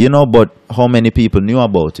 Yeah. You know, but how many people knew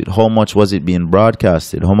about it? How much was it being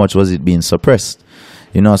broadcasted? How much was it being suppressed?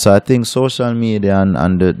 You know, so I think social media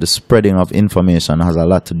and the spreading of information has a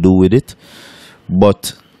lot to do with it.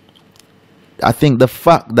 But I think the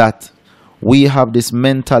fact that we have this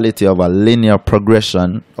mentality of a linear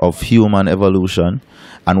progression of human evolution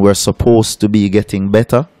and we're supposed to be getting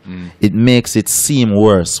better, it makes it seem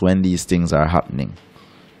worse when these things are happening.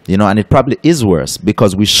 You know, and it probably is worse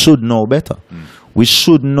because we should know better. We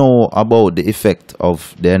should know about the effect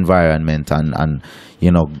of the environment and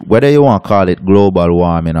you know, whether you want to call it global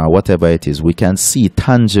warming or whatever it is, we can see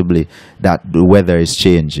tangibly that the weather is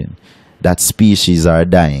changing, that species are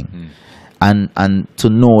dying. And to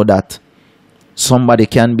know that somebody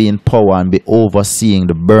can be in power and be overseeing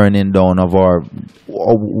the burning down of our,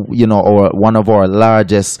 you know, or one of our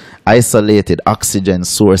largest isolated oxygen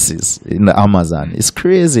sources in the Amazon. It's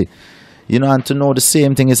crazy. You know, and to know the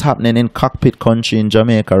same thing is happening in Cockpit Country in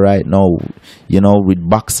Jamaica right now, you know, with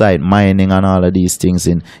bauxite mining and all of these things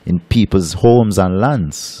in people's homes and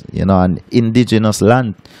lands, you know, and indigenous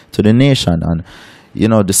land to the nation. And you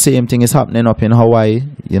know, the same thing is happening up in Hawaii.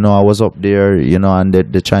 You know, I was up there, you know, and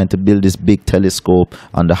they're trying to build this big telescope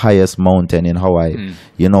on the highest mountain in Hawaii.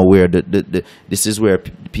 You know, where this is where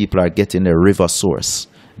people are getting their river source,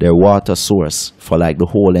 their water source for like the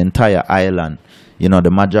whole entire island. You know,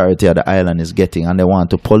 the majority of the island is getting, and they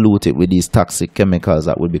want to pollute it with these toxic chemicals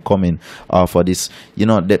that will be coming off of this. You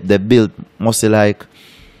know, they built mostly like,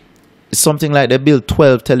 it's something like they built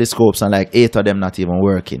 12 telescopes and like 8 of them not even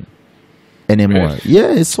working anymore. Really?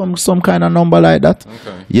 Yeah, it's some kind of number like that.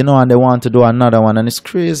 Okay. You know, and they want to do another one, and it's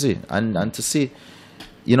crazy. And to see,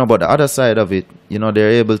 you know, but the other side of it, you know,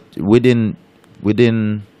 they're able within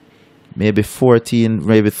maybe 14,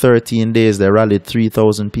 maybe 13 days, they rallied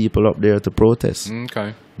 3,000 people up there to protest.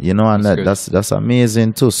 Okay. You know, and that's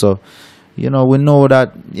amazing too. So, you know, we know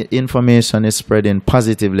that information is spreading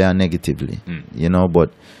positively and negatively. You know,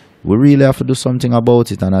 but we really have to do something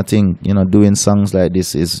about it. And I think, you know, doing songs like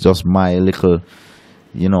this is just my little,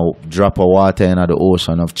 you know, drop of water in the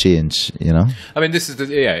ocean of change, you know. I mean, this is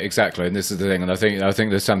exactly, and this is the thing. And I think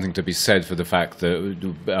there's something to be said for the fact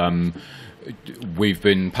that we've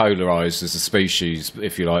been polarized as a species,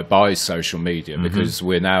 if you like, by social media, because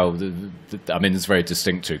we're now, I mean, there's very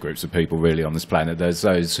distinct two groups of people really on this planet. There's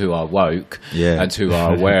those who are woke and who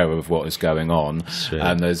are aware of what is going on,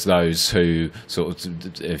 and there's those who sort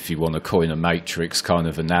of, if you want to coin a Matrix kind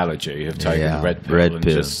of analogy, have taken the red pill and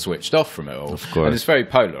just switched off from it all. Of course. And it's very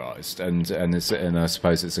polarized, and I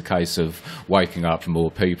suppose it's a case of waking up more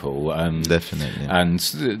people. Definitely. And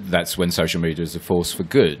that's when social media is a force for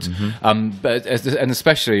good. But and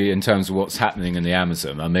especially in terms of what's happening in the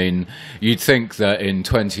Amazon, I mean, you'd think that in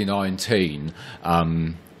 2019,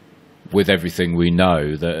 with everything we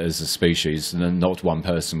know, that as a species, not one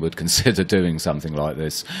person would consider doing something like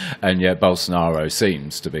this, and yet Bolsonaro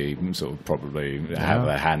seems to be sort of probably have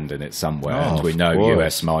a hand in it somewhere, and we know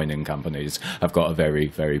US mining companies have got a very,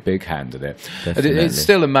 very big hand in it. It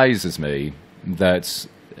still amazes me that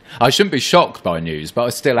I shouldn't be shocked by news, but I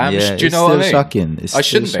still am. Yeah, Do you know what I mean? Shocking. It's I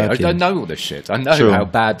shouldn't still be. shocking. I know all this shit. I know True. how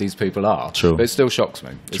bad these people are. True. But it still shocks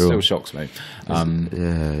me. It True. still shocks me.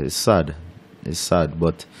 Yeah, it's sad. It's sad,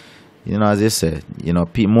 but you know, as you say, you know,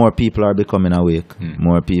 more people are becoming awake.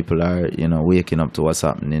 More people are, you know, waking up to what's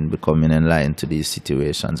happening, becoming enlightened to these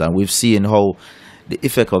situations, and we've seen how the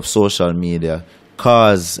effect of social media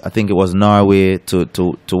caused, I think it was Norway to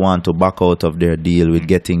want to back out of their deal with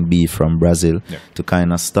getting beef from Brazil, to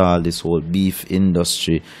kind of stall this whole beef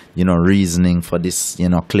industry, you know, reasoning for this, you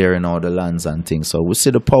know, clearing out the lands and things. So we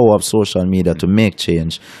see the power of social media to make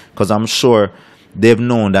change, because I'm sure they've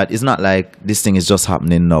known that it's not like this thing is just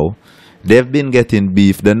happening now. They've been getting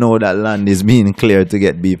beef. They know that land is being cleared to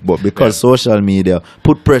get beef, but because social media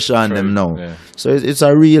put pressure on them now. Yeah. So it's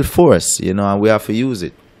a real force, you know, and we have to use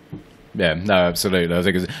it. Yeah, no, absolutely. I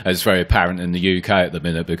think it's very apparent in the UK at the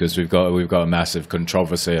minute, because we've got a massive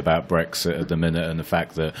controversy about Brexit at the minute, and the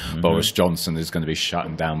fact that Boris Johnson is going to be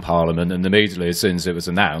shutting down Parliament. And immediately, as soon as it was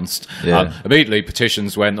announced, immediately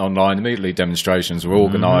petitions went online, immediately demonstrations were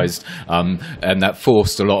organised, and that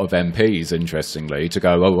forced a lot of MPs, interestingly, to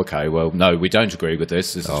go, oh, okay, well, no, we don't agree with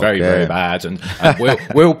this. This is very, very bad, and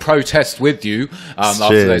we'll protest with you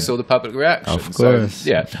after they saw the public reaction. Of course.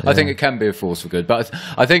 So, I think it can be a force for good, but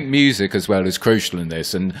I think music as well is crucial in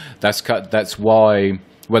this, and that's why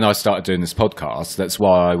when I started doing this podcast, that's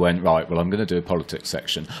why I went, right, well, I'm going to do a politics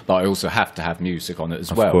section, but I also have to have music on it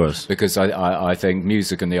as well, course. because I think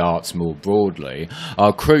music and the arts more broadly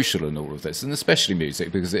are crucial in all of this, and especially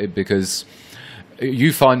music, because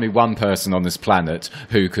you find me one person on this planet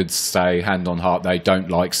who could say, hand on heart, they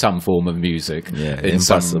don't like some form of music in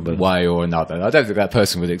some way or another. I don't think that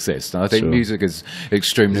person would exist. And I think music is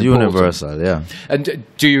extremely important. Universal, yeah. And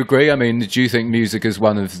do you agree? I mean, do you think music is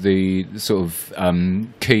one of the sort of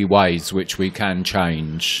key ways which we can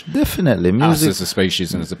change Definitely. Music, us as a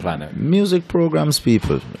species and as a planet? Music programs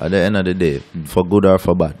people at the end of the day, for good or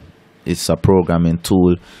for bad. It's a programming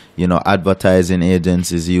tool. You know, advertising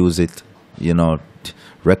agencies use it. You know,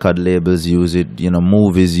 record labels use it, you know,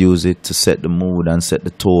 movies use it to set the mood and set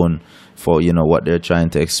the tone for, you know, what they're trying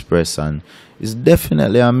to express. And it's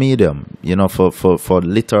definitely a medium, you know, for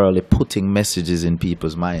literally putting messages in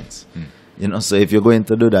people's minds. You know, so if you're going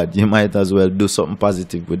to do that, you might as well do something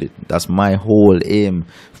positive with it. That's my whole aim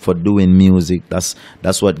for doing music. That's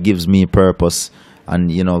what gives me purpose,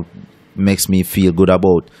 and, you know, makes me feel good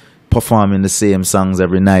about performing the same songs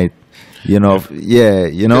every night. You know,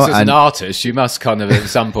 you know, as an artist, you must kind of at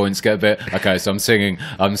some points get a bit, okay, so I'm singing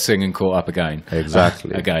Caught Up Again.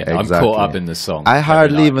 Exactly. I'm caught up in the song. I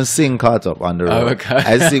hardly even sing Caught Up on the road. Oh, okay.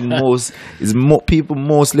 I sing people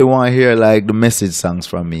mostly want to hear like the message songs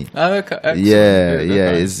from me. Oh, okay. Excellent.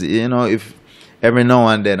 Yeah. It's, you know, if every now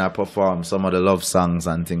and then I perform some of the love songs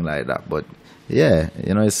and things like that, but yeah,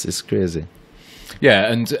 you know, it's crazy.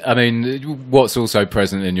 Yeah, and I mean, what's also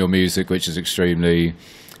present in your music, which is extremely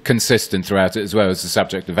consistent throughout it as well, as the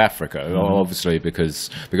subject of Africa, obviously because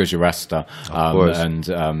you're Rasta, and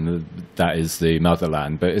that is the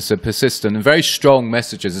motherland, but it's a persistent and very strong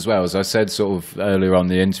messages as well, as I said sort of earlier on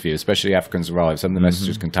the interview, especially Africans Arrive. Some of the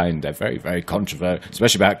messages contained, they're very, very controversial,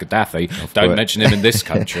 especially about Gaddafi. Don't mention him in this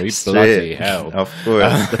country. Bloody hell, of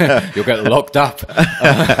course. You'll get locked up.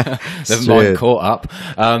 Never mind caught up.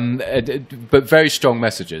 But very strong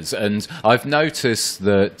messages, and I've noticed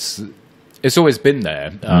that it's always been there,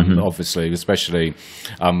 obviously, especially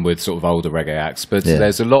with sort of older reggae acts. But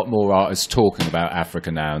there's a lot more artists talking about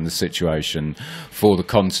Africa now and the situation for the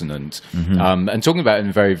continent, and talking about it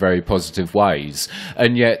in very, very positive ways.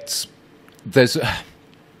 And yet,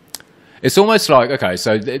 it's almost like, okay,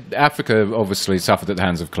 so Africa obviously suffered at the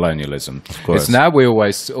hands of colonialism. Of course. It's now we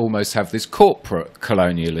almost have this corporate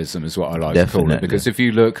colonialism, is what I like to call it. Because if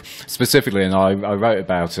you look specifically, and I wrote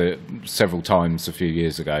about it several times a few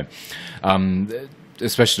years ago,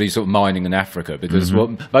 especially sort of mining in Africa, because what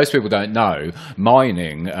most people don't know,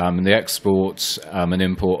 mining and the export and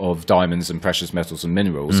import of diamonds and precious metals and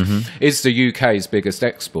minerals is the UK's biggest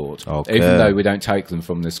export, even though we don't take them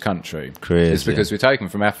from this country. Crazy. It's because we take them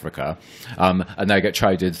from Africa and they get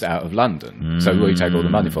traded out of London. So we take all the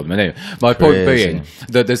money for them. Anyway, my point being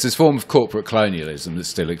that there's this form of corporate colonialism that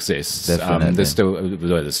still exists. There's still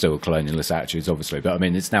colonialist attitudes, obviously, but I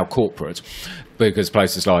mean, it's now corporate, because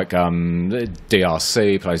places like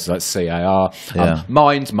DRC, places like CAR,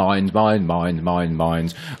 mine,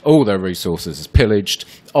 all their resources is pillaged,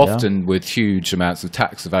 often with huge amounts of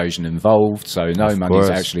tax evasion involved, so no money is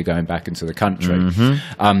actually going back into the country.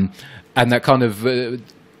 And that kind of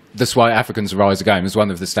That's why Africans Rise Again was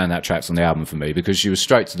one of the standout tracks on the album for me, because you were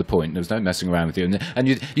straight to the point. There was no messing around with you, and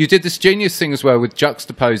you did this genius thing as well with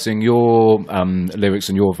juxtaposing your lyrics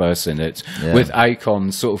and your verse in it with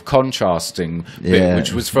Akon's sort of contrasting bit,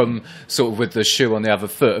 which was from sort of with the shoe on the other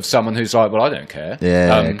foot of someone who's like, well, I don't care.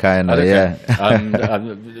 Kind of,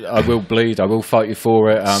 I will bleed. I will fight you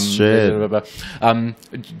for it.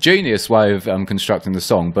 Genius way of constructing the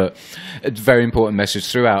song, but a very important message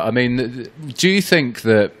throughout. I mean, do you think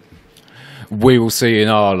that we will see in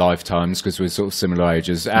our lifetimes, because we're sort of similar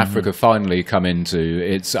ages, Africa finally come into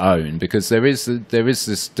its own, because there is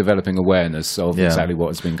this developing awareness of exactly what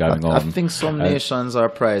has been going on? I think some nations are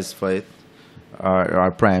prized for it,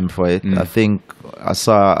 are primed for it. I think I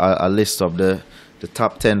saw a list of the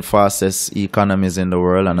top 10 fastest economies in the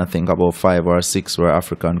world, and I think about 5 or 6 were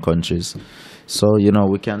African countries. So, you know,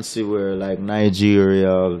 we can see where like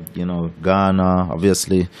Nigeria, you know, Ghana,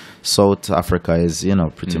 obviously South Africa is, you know,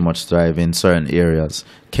 pretty much thriving in certain areas.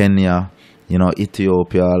 Kenya, you know,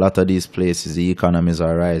 Ethiopia, a lot of these places, the economies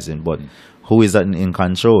are rising. But who is in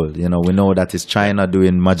control? You know, we know that it's China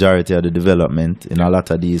doing majority of the development in a lot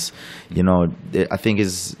of these, you know, I think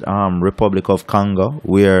it's Republic of Congo,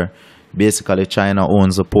 where basically China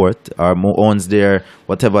owns the port, or owns their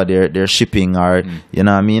whatever they're shipping, or you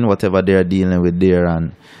know what I mean, whatever they're dealing with there.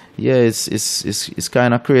 And yeah, it's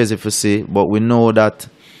kind of crazy to see, but we know that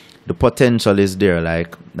the potential is there.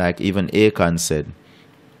 Like even Akon said,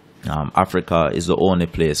 Africa is the only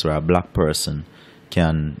place where a black person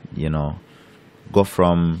can, you know, go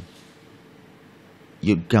from,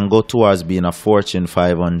 you can go towards being a Fortune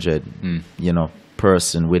 500, you know,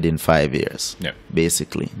 person within 5 years.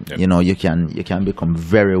 Basically, you know, you can become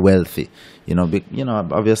very wealthy, you know,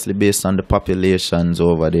 obviously based on the populations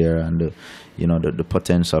over there and the, you know, the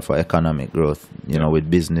potential for economic growth, you know,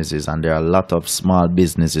 with businesses. And there are a lot of small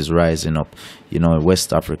businesses rising up, you know, in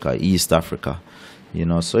West Africa, East Africa, you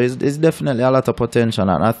know, so it's definitely a lot of potential.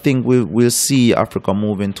 And I think we'll see Africa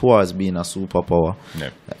moving towards being a superpower.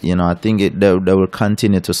 You know, I think they will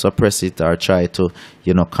continue to suppress it or try to,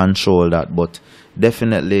 you know, control that, but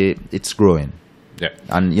definitely it's growing.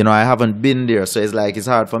 And you know, I haven't been there, so it's like it's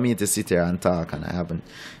hard for me to sit here and talk, and I haven't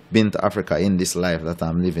been to Africa in this life that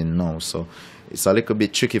I'm living now, so it's a little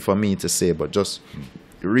bit tricky for me to say. But just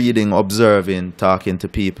reading, observing, talking to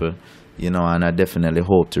people, you know, and I definitely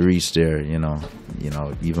hope to reach there, you know,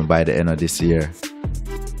 even by the end of this year.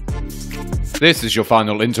 This is your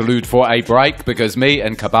final interlude for a break, because me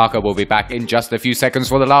and Kabaka will be back in just a few seconds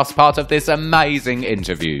for the last part of this amazing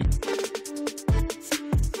interview.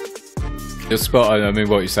 You're spot on. I mean,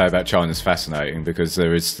 what you say about China is fascinating, because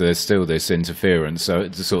there's still this interference. So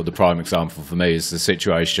it's sort of the prime example for me is the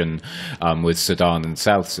situation with Sudan and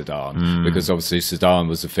South Sudan, because obviously Sudan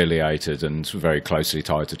was affiliated and very closely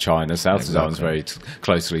tied to China. South Sudan is very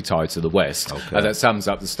closely tied to the West, and that sums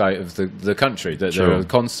up the state of the country. That there are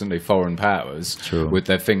constantly foreign powers with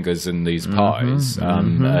their fingers in these pies,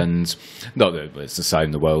 and not that it's the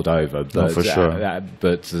same the world over, but for sure.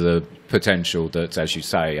 But the potential that, as you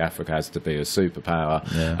say, Africa has to be a superpower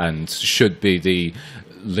and should be the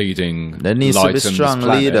leading. There needs to be strong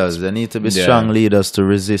leaders. There need to be strong leaders to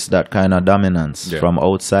resist that kind of dominance from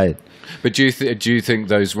outside. But do you think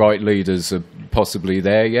those right leaders are possibly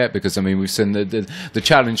there yet? Because I mean, we've seen the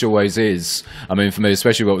challenge always is. I mean, for me,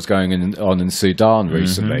 especially what was going on in Sudan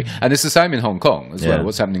recently, and it's the same in Hong Kong as well.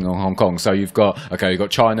 What's happening in Hong Kong? So you've got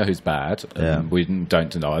China, who's bad. We don't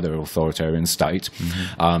deny they're an authoritarian state.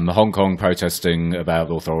 Hong Kong protesting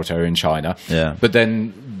about authoritarian China. But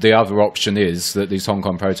then the other option is that these Hong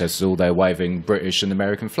Kong protesters, all they're waving British and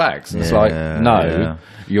American flags. And it's like, no,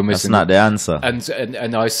 you're missing. That's not the answer.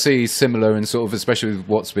 And I see similar in sort of, especially with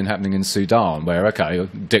what's been happening in Sudan, where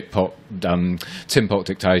Tin Pot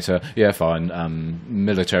dictator, fine,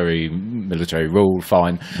 military rule,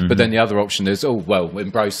 fine, but then the other option is,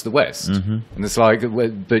 embrace the West, and it's like,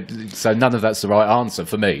 but so none of that's the right answer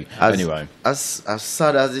for me. Anyway, as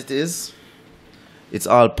sad as it is, it's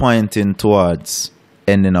all pointing towards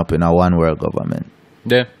ending up in a one world government.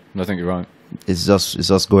 Yeah, I think you're right. It's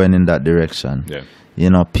just going in that direction. Yeah. You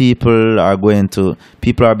know, people are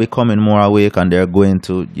becoming more awake, and they're going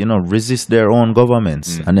to, you know, resist their own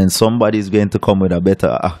governments. And then somebody's going to come with a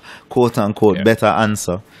better, quote unquote, better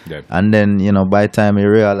answer. Yeah. And then, you know, by the time you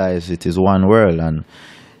realize it is one world, and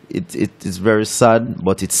it is very sad,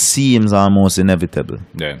 but it seems almost inevitable.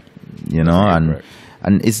 Yeah. You know,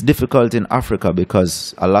 and it's difficult in Africa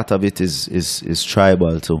because a lot of it is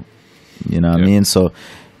tribal too. You know what I mean? So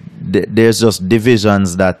there's just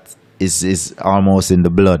divisions that is almost in the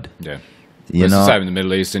blood. Yeah. You it's know, the same in the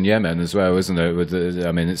Middle East and Yemen as well, isn't it? With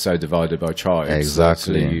I mean, it's so divided by tribes.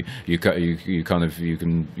 Exactly. You can't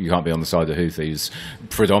be on the side of the Houthis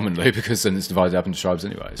predominantly because then it's divided up into tribes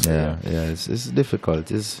anyway. So, it's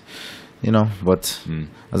difficult. It's, you know, but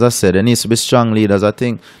as I said, there needs to be strong leaders. I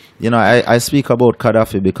think, you know, I speak about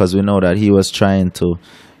Gaddafi because we know that he was trying to,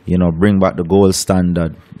 you know, bring back the gold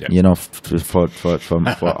standard, you know, for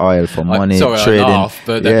oil, for money, trading. I laugh,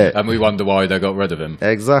 but and we wonder why they got rid of him.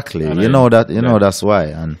 Exactly. You know that's why.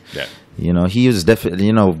 And you know, he was definitely,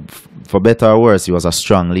 you know, for better or worse, he was a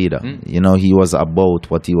strong leader. You know, he was about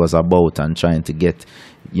what he was about and trying to get,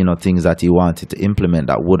 you know, things that he wanted to implement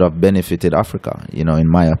that would have benefited Africa, you know, in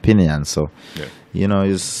my opinion. So, you know,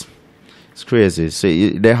 it's crazy. So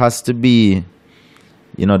there has to be,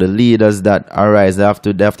 you know, the leaders that arise, they have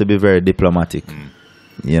to be very diplomatic,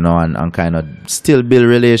 you know, and kind of still build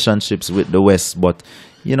relationships with the West, but,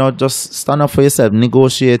 you know, just stand up for yourself,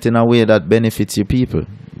 negotiate in a way that benefits your people,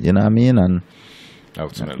 you know what I mean? And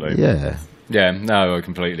ultimately, yeah, no, I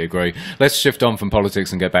completely agree. Let's shift on from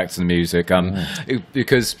politics and get back to the music,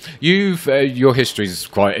 because your history is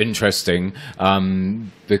quite interesting,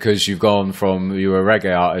 because you've gone from, you were a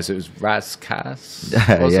reggae artist, it was Raskas?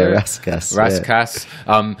 Raskas.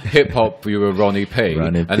 Hip-hop, you were Ronnie P.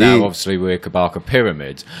 And now obviously we're Kabaka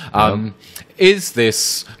Pyramid. Is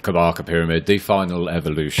this Kabaka Pyramid the final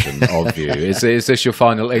evolution of you? Is this your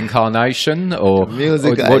final incarnation, or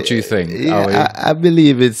what do you think? I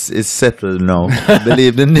believe it's settled now. I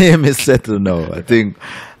believe the name is settled now. I think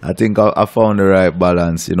I found the right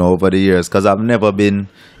balance, you know, over the years, because I've never been,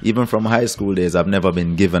 even from high school days, I've never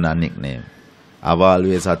been given a nickname. I've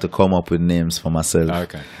always had to come up with names for myself.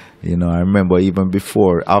 Okay. You know, I remember even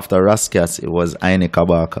before, after Raskas, it was Aine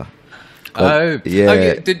Kabaka.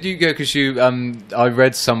 Did you go? Because I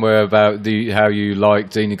read somewhere about how you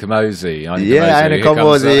liked Dini Kamosi. Aine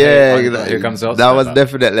Kamosi, Here comes that was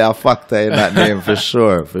definitely a factor in that name for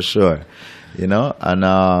sure. You know, and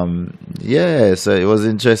so it was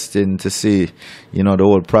interesting to see, you know, the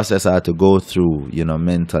whole process I had to go through, you know,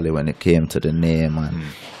 mentally when it came to the name. And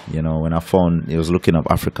you know, when I was looking up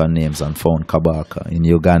African names and found Kabaka. In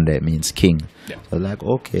Uganda it means king. So I was like,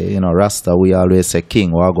 okay, you know, Rasta, we always say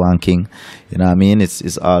king, Wagwan king. You know what I mean?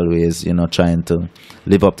 It's always, you know, trying to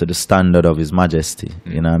live up to the standard of His Majesty.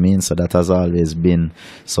 You know what I mean? So that has always been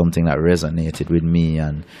something that resonated with me,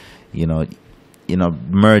 and you know,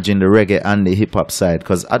 merging the reggae and the hip hop side.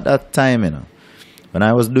 Because at that time, you know, when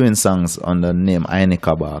I was doing songs on the name Aine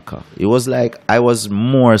Kabaka, it was like I was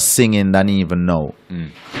more singing than even now.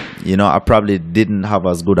 You know, I probably didn't have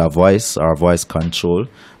as good a voice or voice control,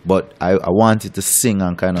 but I wanted to sing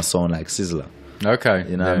and kind of sound like Sizzler. Okay.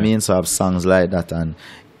 You know what I mean? So I have songs like that, and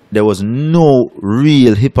there was no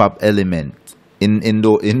real hip hop element in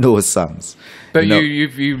those songs. But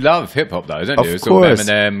you love hip hop though, don't you? It's course. all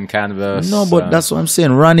Eminem, Canvas. No, but that's what I'm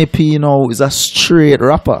saying. Ronnie P, you know, is a straight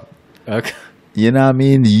rapper. Okay. You know what I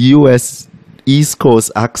mean? US East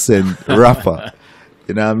Coast accent rapper.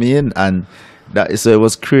 You know what I mean? And so it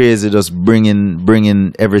was crazy, just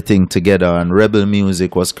bringing everything together. And rebel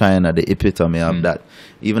music was kind of the epitome of that.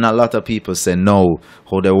 Even a lot of people say no,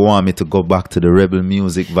 how they want me to go back to the rebel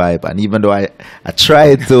music vibe. And even though I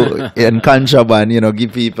tried to in Kontraband, you know,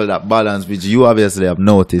 give people that balance, which you obviously have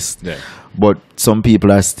noticed. Yeah. But some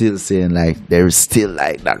people are still saying like there is still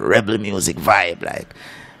like that rebel music vibe, like.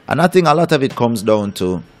 And I think a lot of it comes down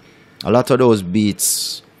to a lot of those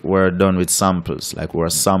beats were done with samples. Like we were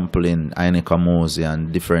sampling Aine Kamosi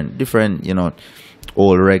and different, you know,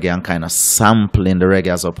 old reggae and kind of sampling the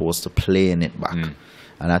reggae as opposed to playing it back.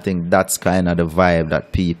 And I think that's kind of the vibe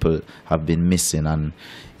that people have been missing. And,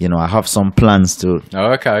 you know, I have some plans to,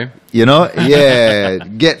 you know,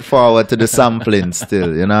 get forward to the sampling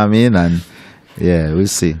still, you know what I mean? And yeah, we'll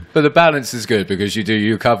see. But the balance is good because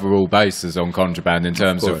you cover all bases on Kontraband in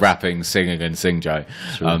terms of rapping, singing, and sing-jay.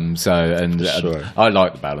 Sure. I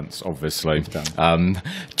like the balance, obviously.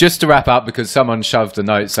 Just to wrap up, because someone shoved a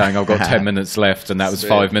note saying I've got 10 minutes left, and that was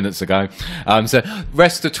 5 minutes ago. So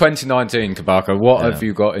rest of 2019, Kabaka, what have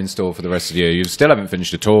you got in store for the rest of the year? You still haven't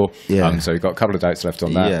finished the tour, so you've got a couple of dates left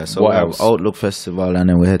on that. Yeah, so what we have else? Outlook Festival, and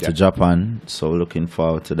then we head to Japan. So looking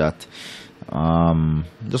forward to that.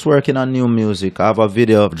 Just working on new music. I have a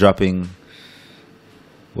video of dropping.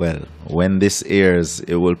 Well, when this airs,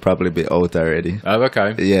 it will probably be out already. Oh,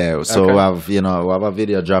 okay. Yeah, so we have a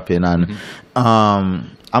video dropping, and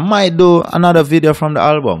I might do another video from the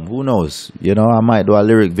album. Who knows? You know, I might do a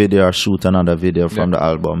lyric video or shoot another video from the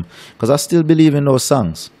album, because I still believe in those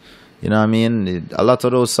songs. You know what I mean? A lot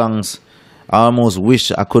of those songs, I almost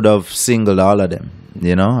wish I could have singled all of them.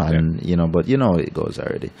 you know, and you know, but you know it goes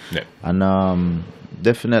already. Yeah. And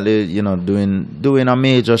definitely, you know, doing a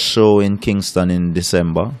major show in Kingston in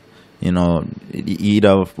December. You know,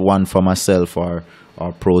 either one for myself or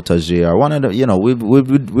protege or one of the, you know,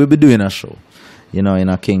 we'll be doing a show, you know, in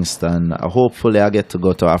a Kingston. Hopefully I get to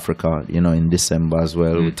go to Africa, you know, in December as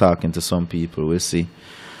well. We're talking to some people, we'll see.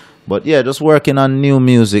 But yeah, just working on new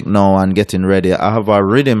music now and getting ready. I have a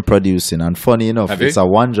rhythm producing, and funny enough, it's a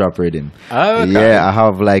one-drop rhythm. Oh, okay. Yeah, I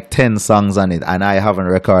have like 10 songs on it, and I haven't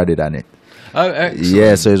recorded on it. Oh, excellent.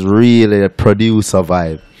 Yeah, so it's really a producer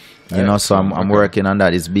vibe. You know, so I'm okay. working on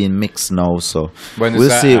that. It's being mixed now, so when we'll is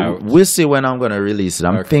that see. out? We'll see when I'm gonna release it.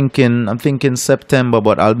 I'm thinking September,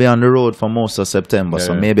 but I'll be on the road for most of September,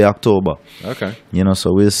 so maybe October. Okay. You know,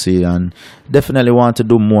 so we'll see, and definitely want to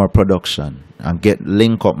do more production and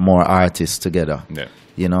link up more artists together. Yeah.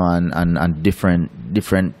 You know, and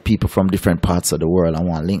different people from different parts of the world. I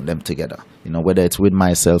want to link them together. You know, whether it's with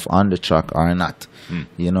myself on the track or not.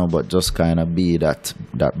 You know, but just kind of be that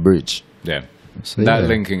bridge. Yeah. So, that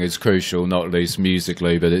linking is crucial, not least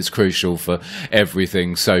musically, but it's crucial for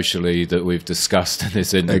everything socially that we've discussed in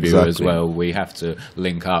this interview as well. We have to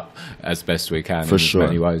link up as best we can in as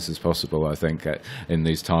many ways as possible, I think, in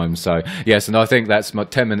these times. So, yes, and I think that's my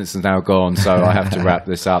 10 minutes is now gone, so I have to wrap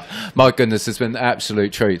this up. My goodness, it's been an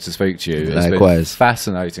absolute treat to speak to you. It's been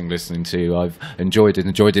fascinating listening to you. I've enjoyed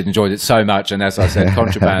it so much. And as I said,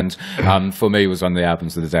 Kontraband, for me, was one of the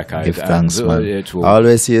albums of the decade. Give thanks, man. I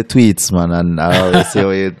always see your tweets, man, and I always see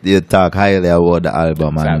how you talk highly about the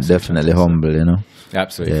album, and definitely humble, you know.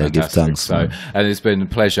 Absolutely fantastic. Give thanks, and it's been a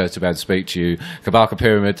pleasure to be able to speak to you. Kabaka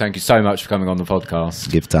Pyramid, thank you so much for coming on the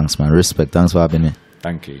podcast. Give thanks, man. Respect. Thanks for having me.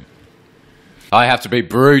 Thank you. I have to be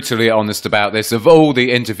brutally honest about this. Of all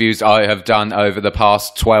the interviews I have done over the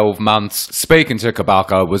past 12 months, speaking to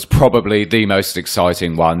Kabaka was probably the most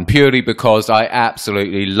exciting one, purely because I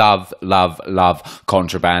absolutely love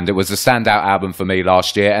Kontraband. It was a standout album for me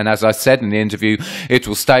last year, and as I said in the interview, it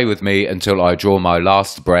will stay with me until I draw my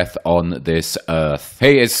last breath on this earth.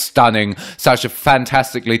 He is stunning, such a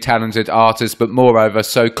fantastically talented artist, but moreover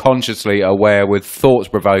so consciously aware with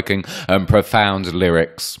thought-provoking and profound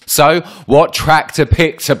lyrics. So, what track to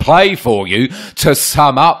pick to play for you to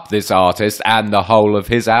sum up this artist and the whole of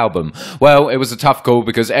his album? Well, it was a tough call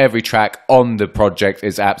because every track on the project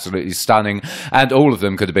is absolutely stunning and all of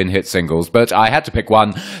them could have been hit singles, but I had to pick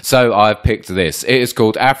one, so I've picked this. It is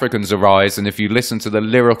called Africans Arise, and if you listen to the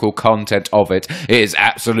lyrical content of it, it is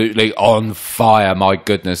absolutely on fire. My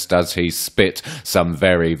goodness, does he spit some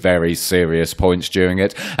very, very serious points during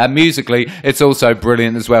it. And musically, it's also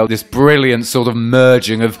brilliant as well. This brilliant sort of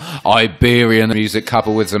merging of Iberian music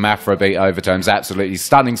coupled with some Afrobeat overtones. Absolutely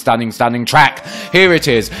stunning track. Here it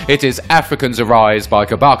is. It is Africans Arise by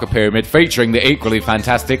Kabaka Pyramid featuring the equally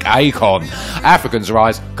fantastic Akon. Africans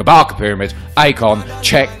Arise, Kabaka Pyramid, Akon.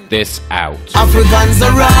 Check this out. Africans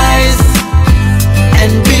arise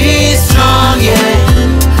and be strong,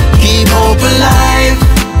 yeah. Keep hope alive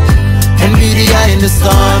and be the eye in the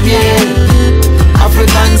storm, yeah.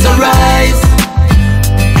 Africans arise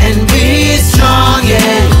and be strong,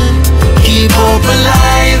 yeah. Keep hope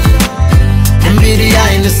alive and be the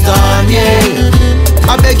eye in the storm, yeah.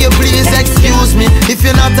 I beg you please excuse me if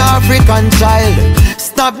you're not an African child.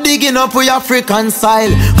 Stop digging up with African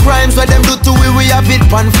style. Crimes where them do to we have it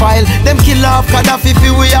on file. Them kill off Gaddafi fi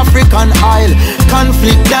we African Isle.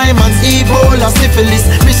 Conflict, diamonds, Ebola, syphilis.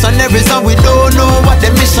 Missionaries and we don't know what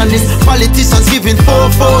the mission is. Politicians giving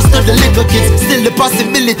 4-4s to the little kids. Still the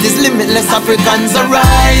possibilities limitless. Africans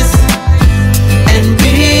arise and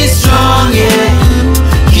be strong, yeah.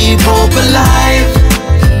 Keep hope alive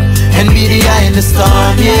and be the eye in the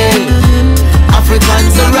storm, yeah.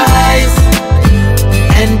 Africans arise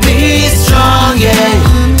and be strong, yeah.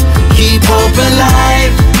 Keep hope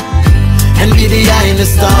alive and be the eye in the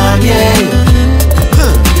storm, yeah.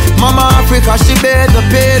 Mama Africa, she bear the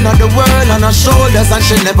pain of the world on her shoulders and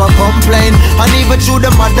she never complain. And even through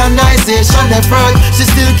the modernization effort, she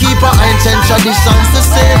still keep her ancient traditions the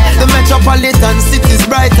same. The metropolitan city's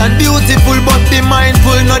bright and beautiful, but be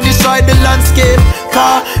mindful, not destroy the landscape.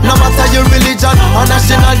 Car, no matter your religion or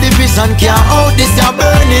national division, can't out this your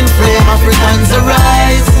burning flame. Africans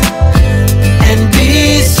arise and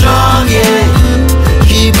be strong, yeah.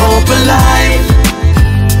 Keep hope alive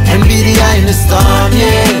and be the eye in the storm,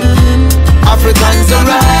 yeah. Africans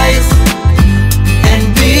arise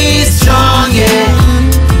and be strong, yeah.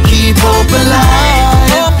 Keep hope alive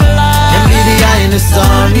and be the eye in the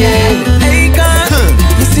storm, yeah.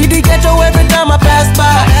 You see the ghetto every time I pass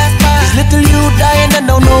by. This little you dying and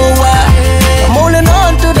don't know why. I'm holding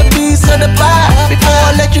on to the piece of the pie. Before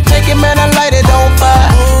I let you take it, man, I light it on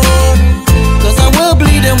fire. Cause I will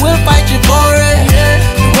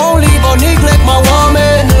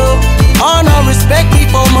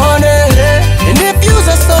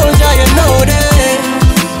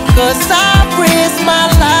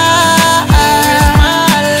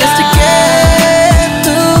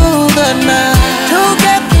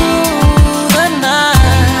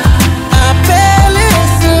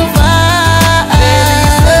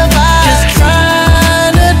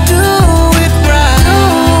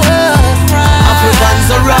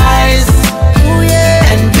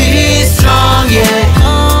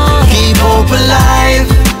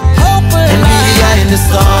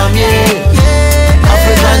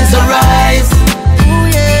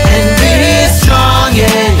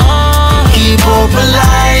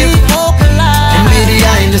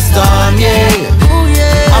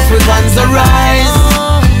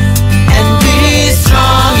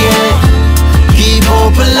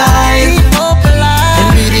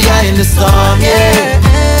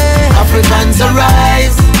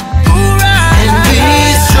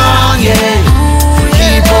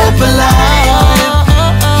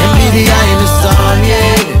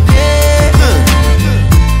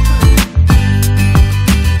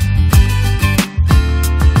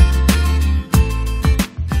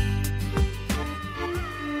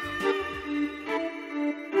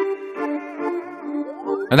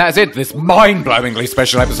And that's it. This mind-blowingly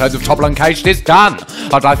special episode of Topple Uncaged is done.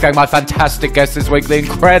 I'd like to thank my fantastic guest this week, the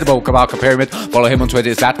incredible Kabaka Pyramid. Follow him on Twitter,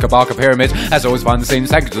 it's at Kabaka Pyramid. As always, behind the scenes,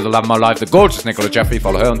 thank you to the love of my life, the gorgeous Nicola Jeffrey.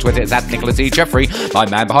 Follow her on Twitter, it's at Nicola T. Jeffrey. My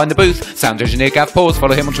man behind the booth, sound engineer Gav Pause.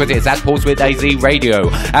 Follow him on Twitter, it's at Pause with AZ Radio.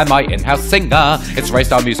 And my in-house singer, it's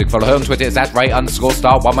Raystar Music. Follow her on Twitter, it's at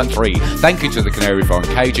Ray_star113. Thank you to the Canary for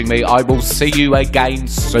uncaging me. I will see you again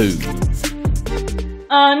soon.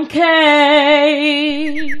 Uncaged.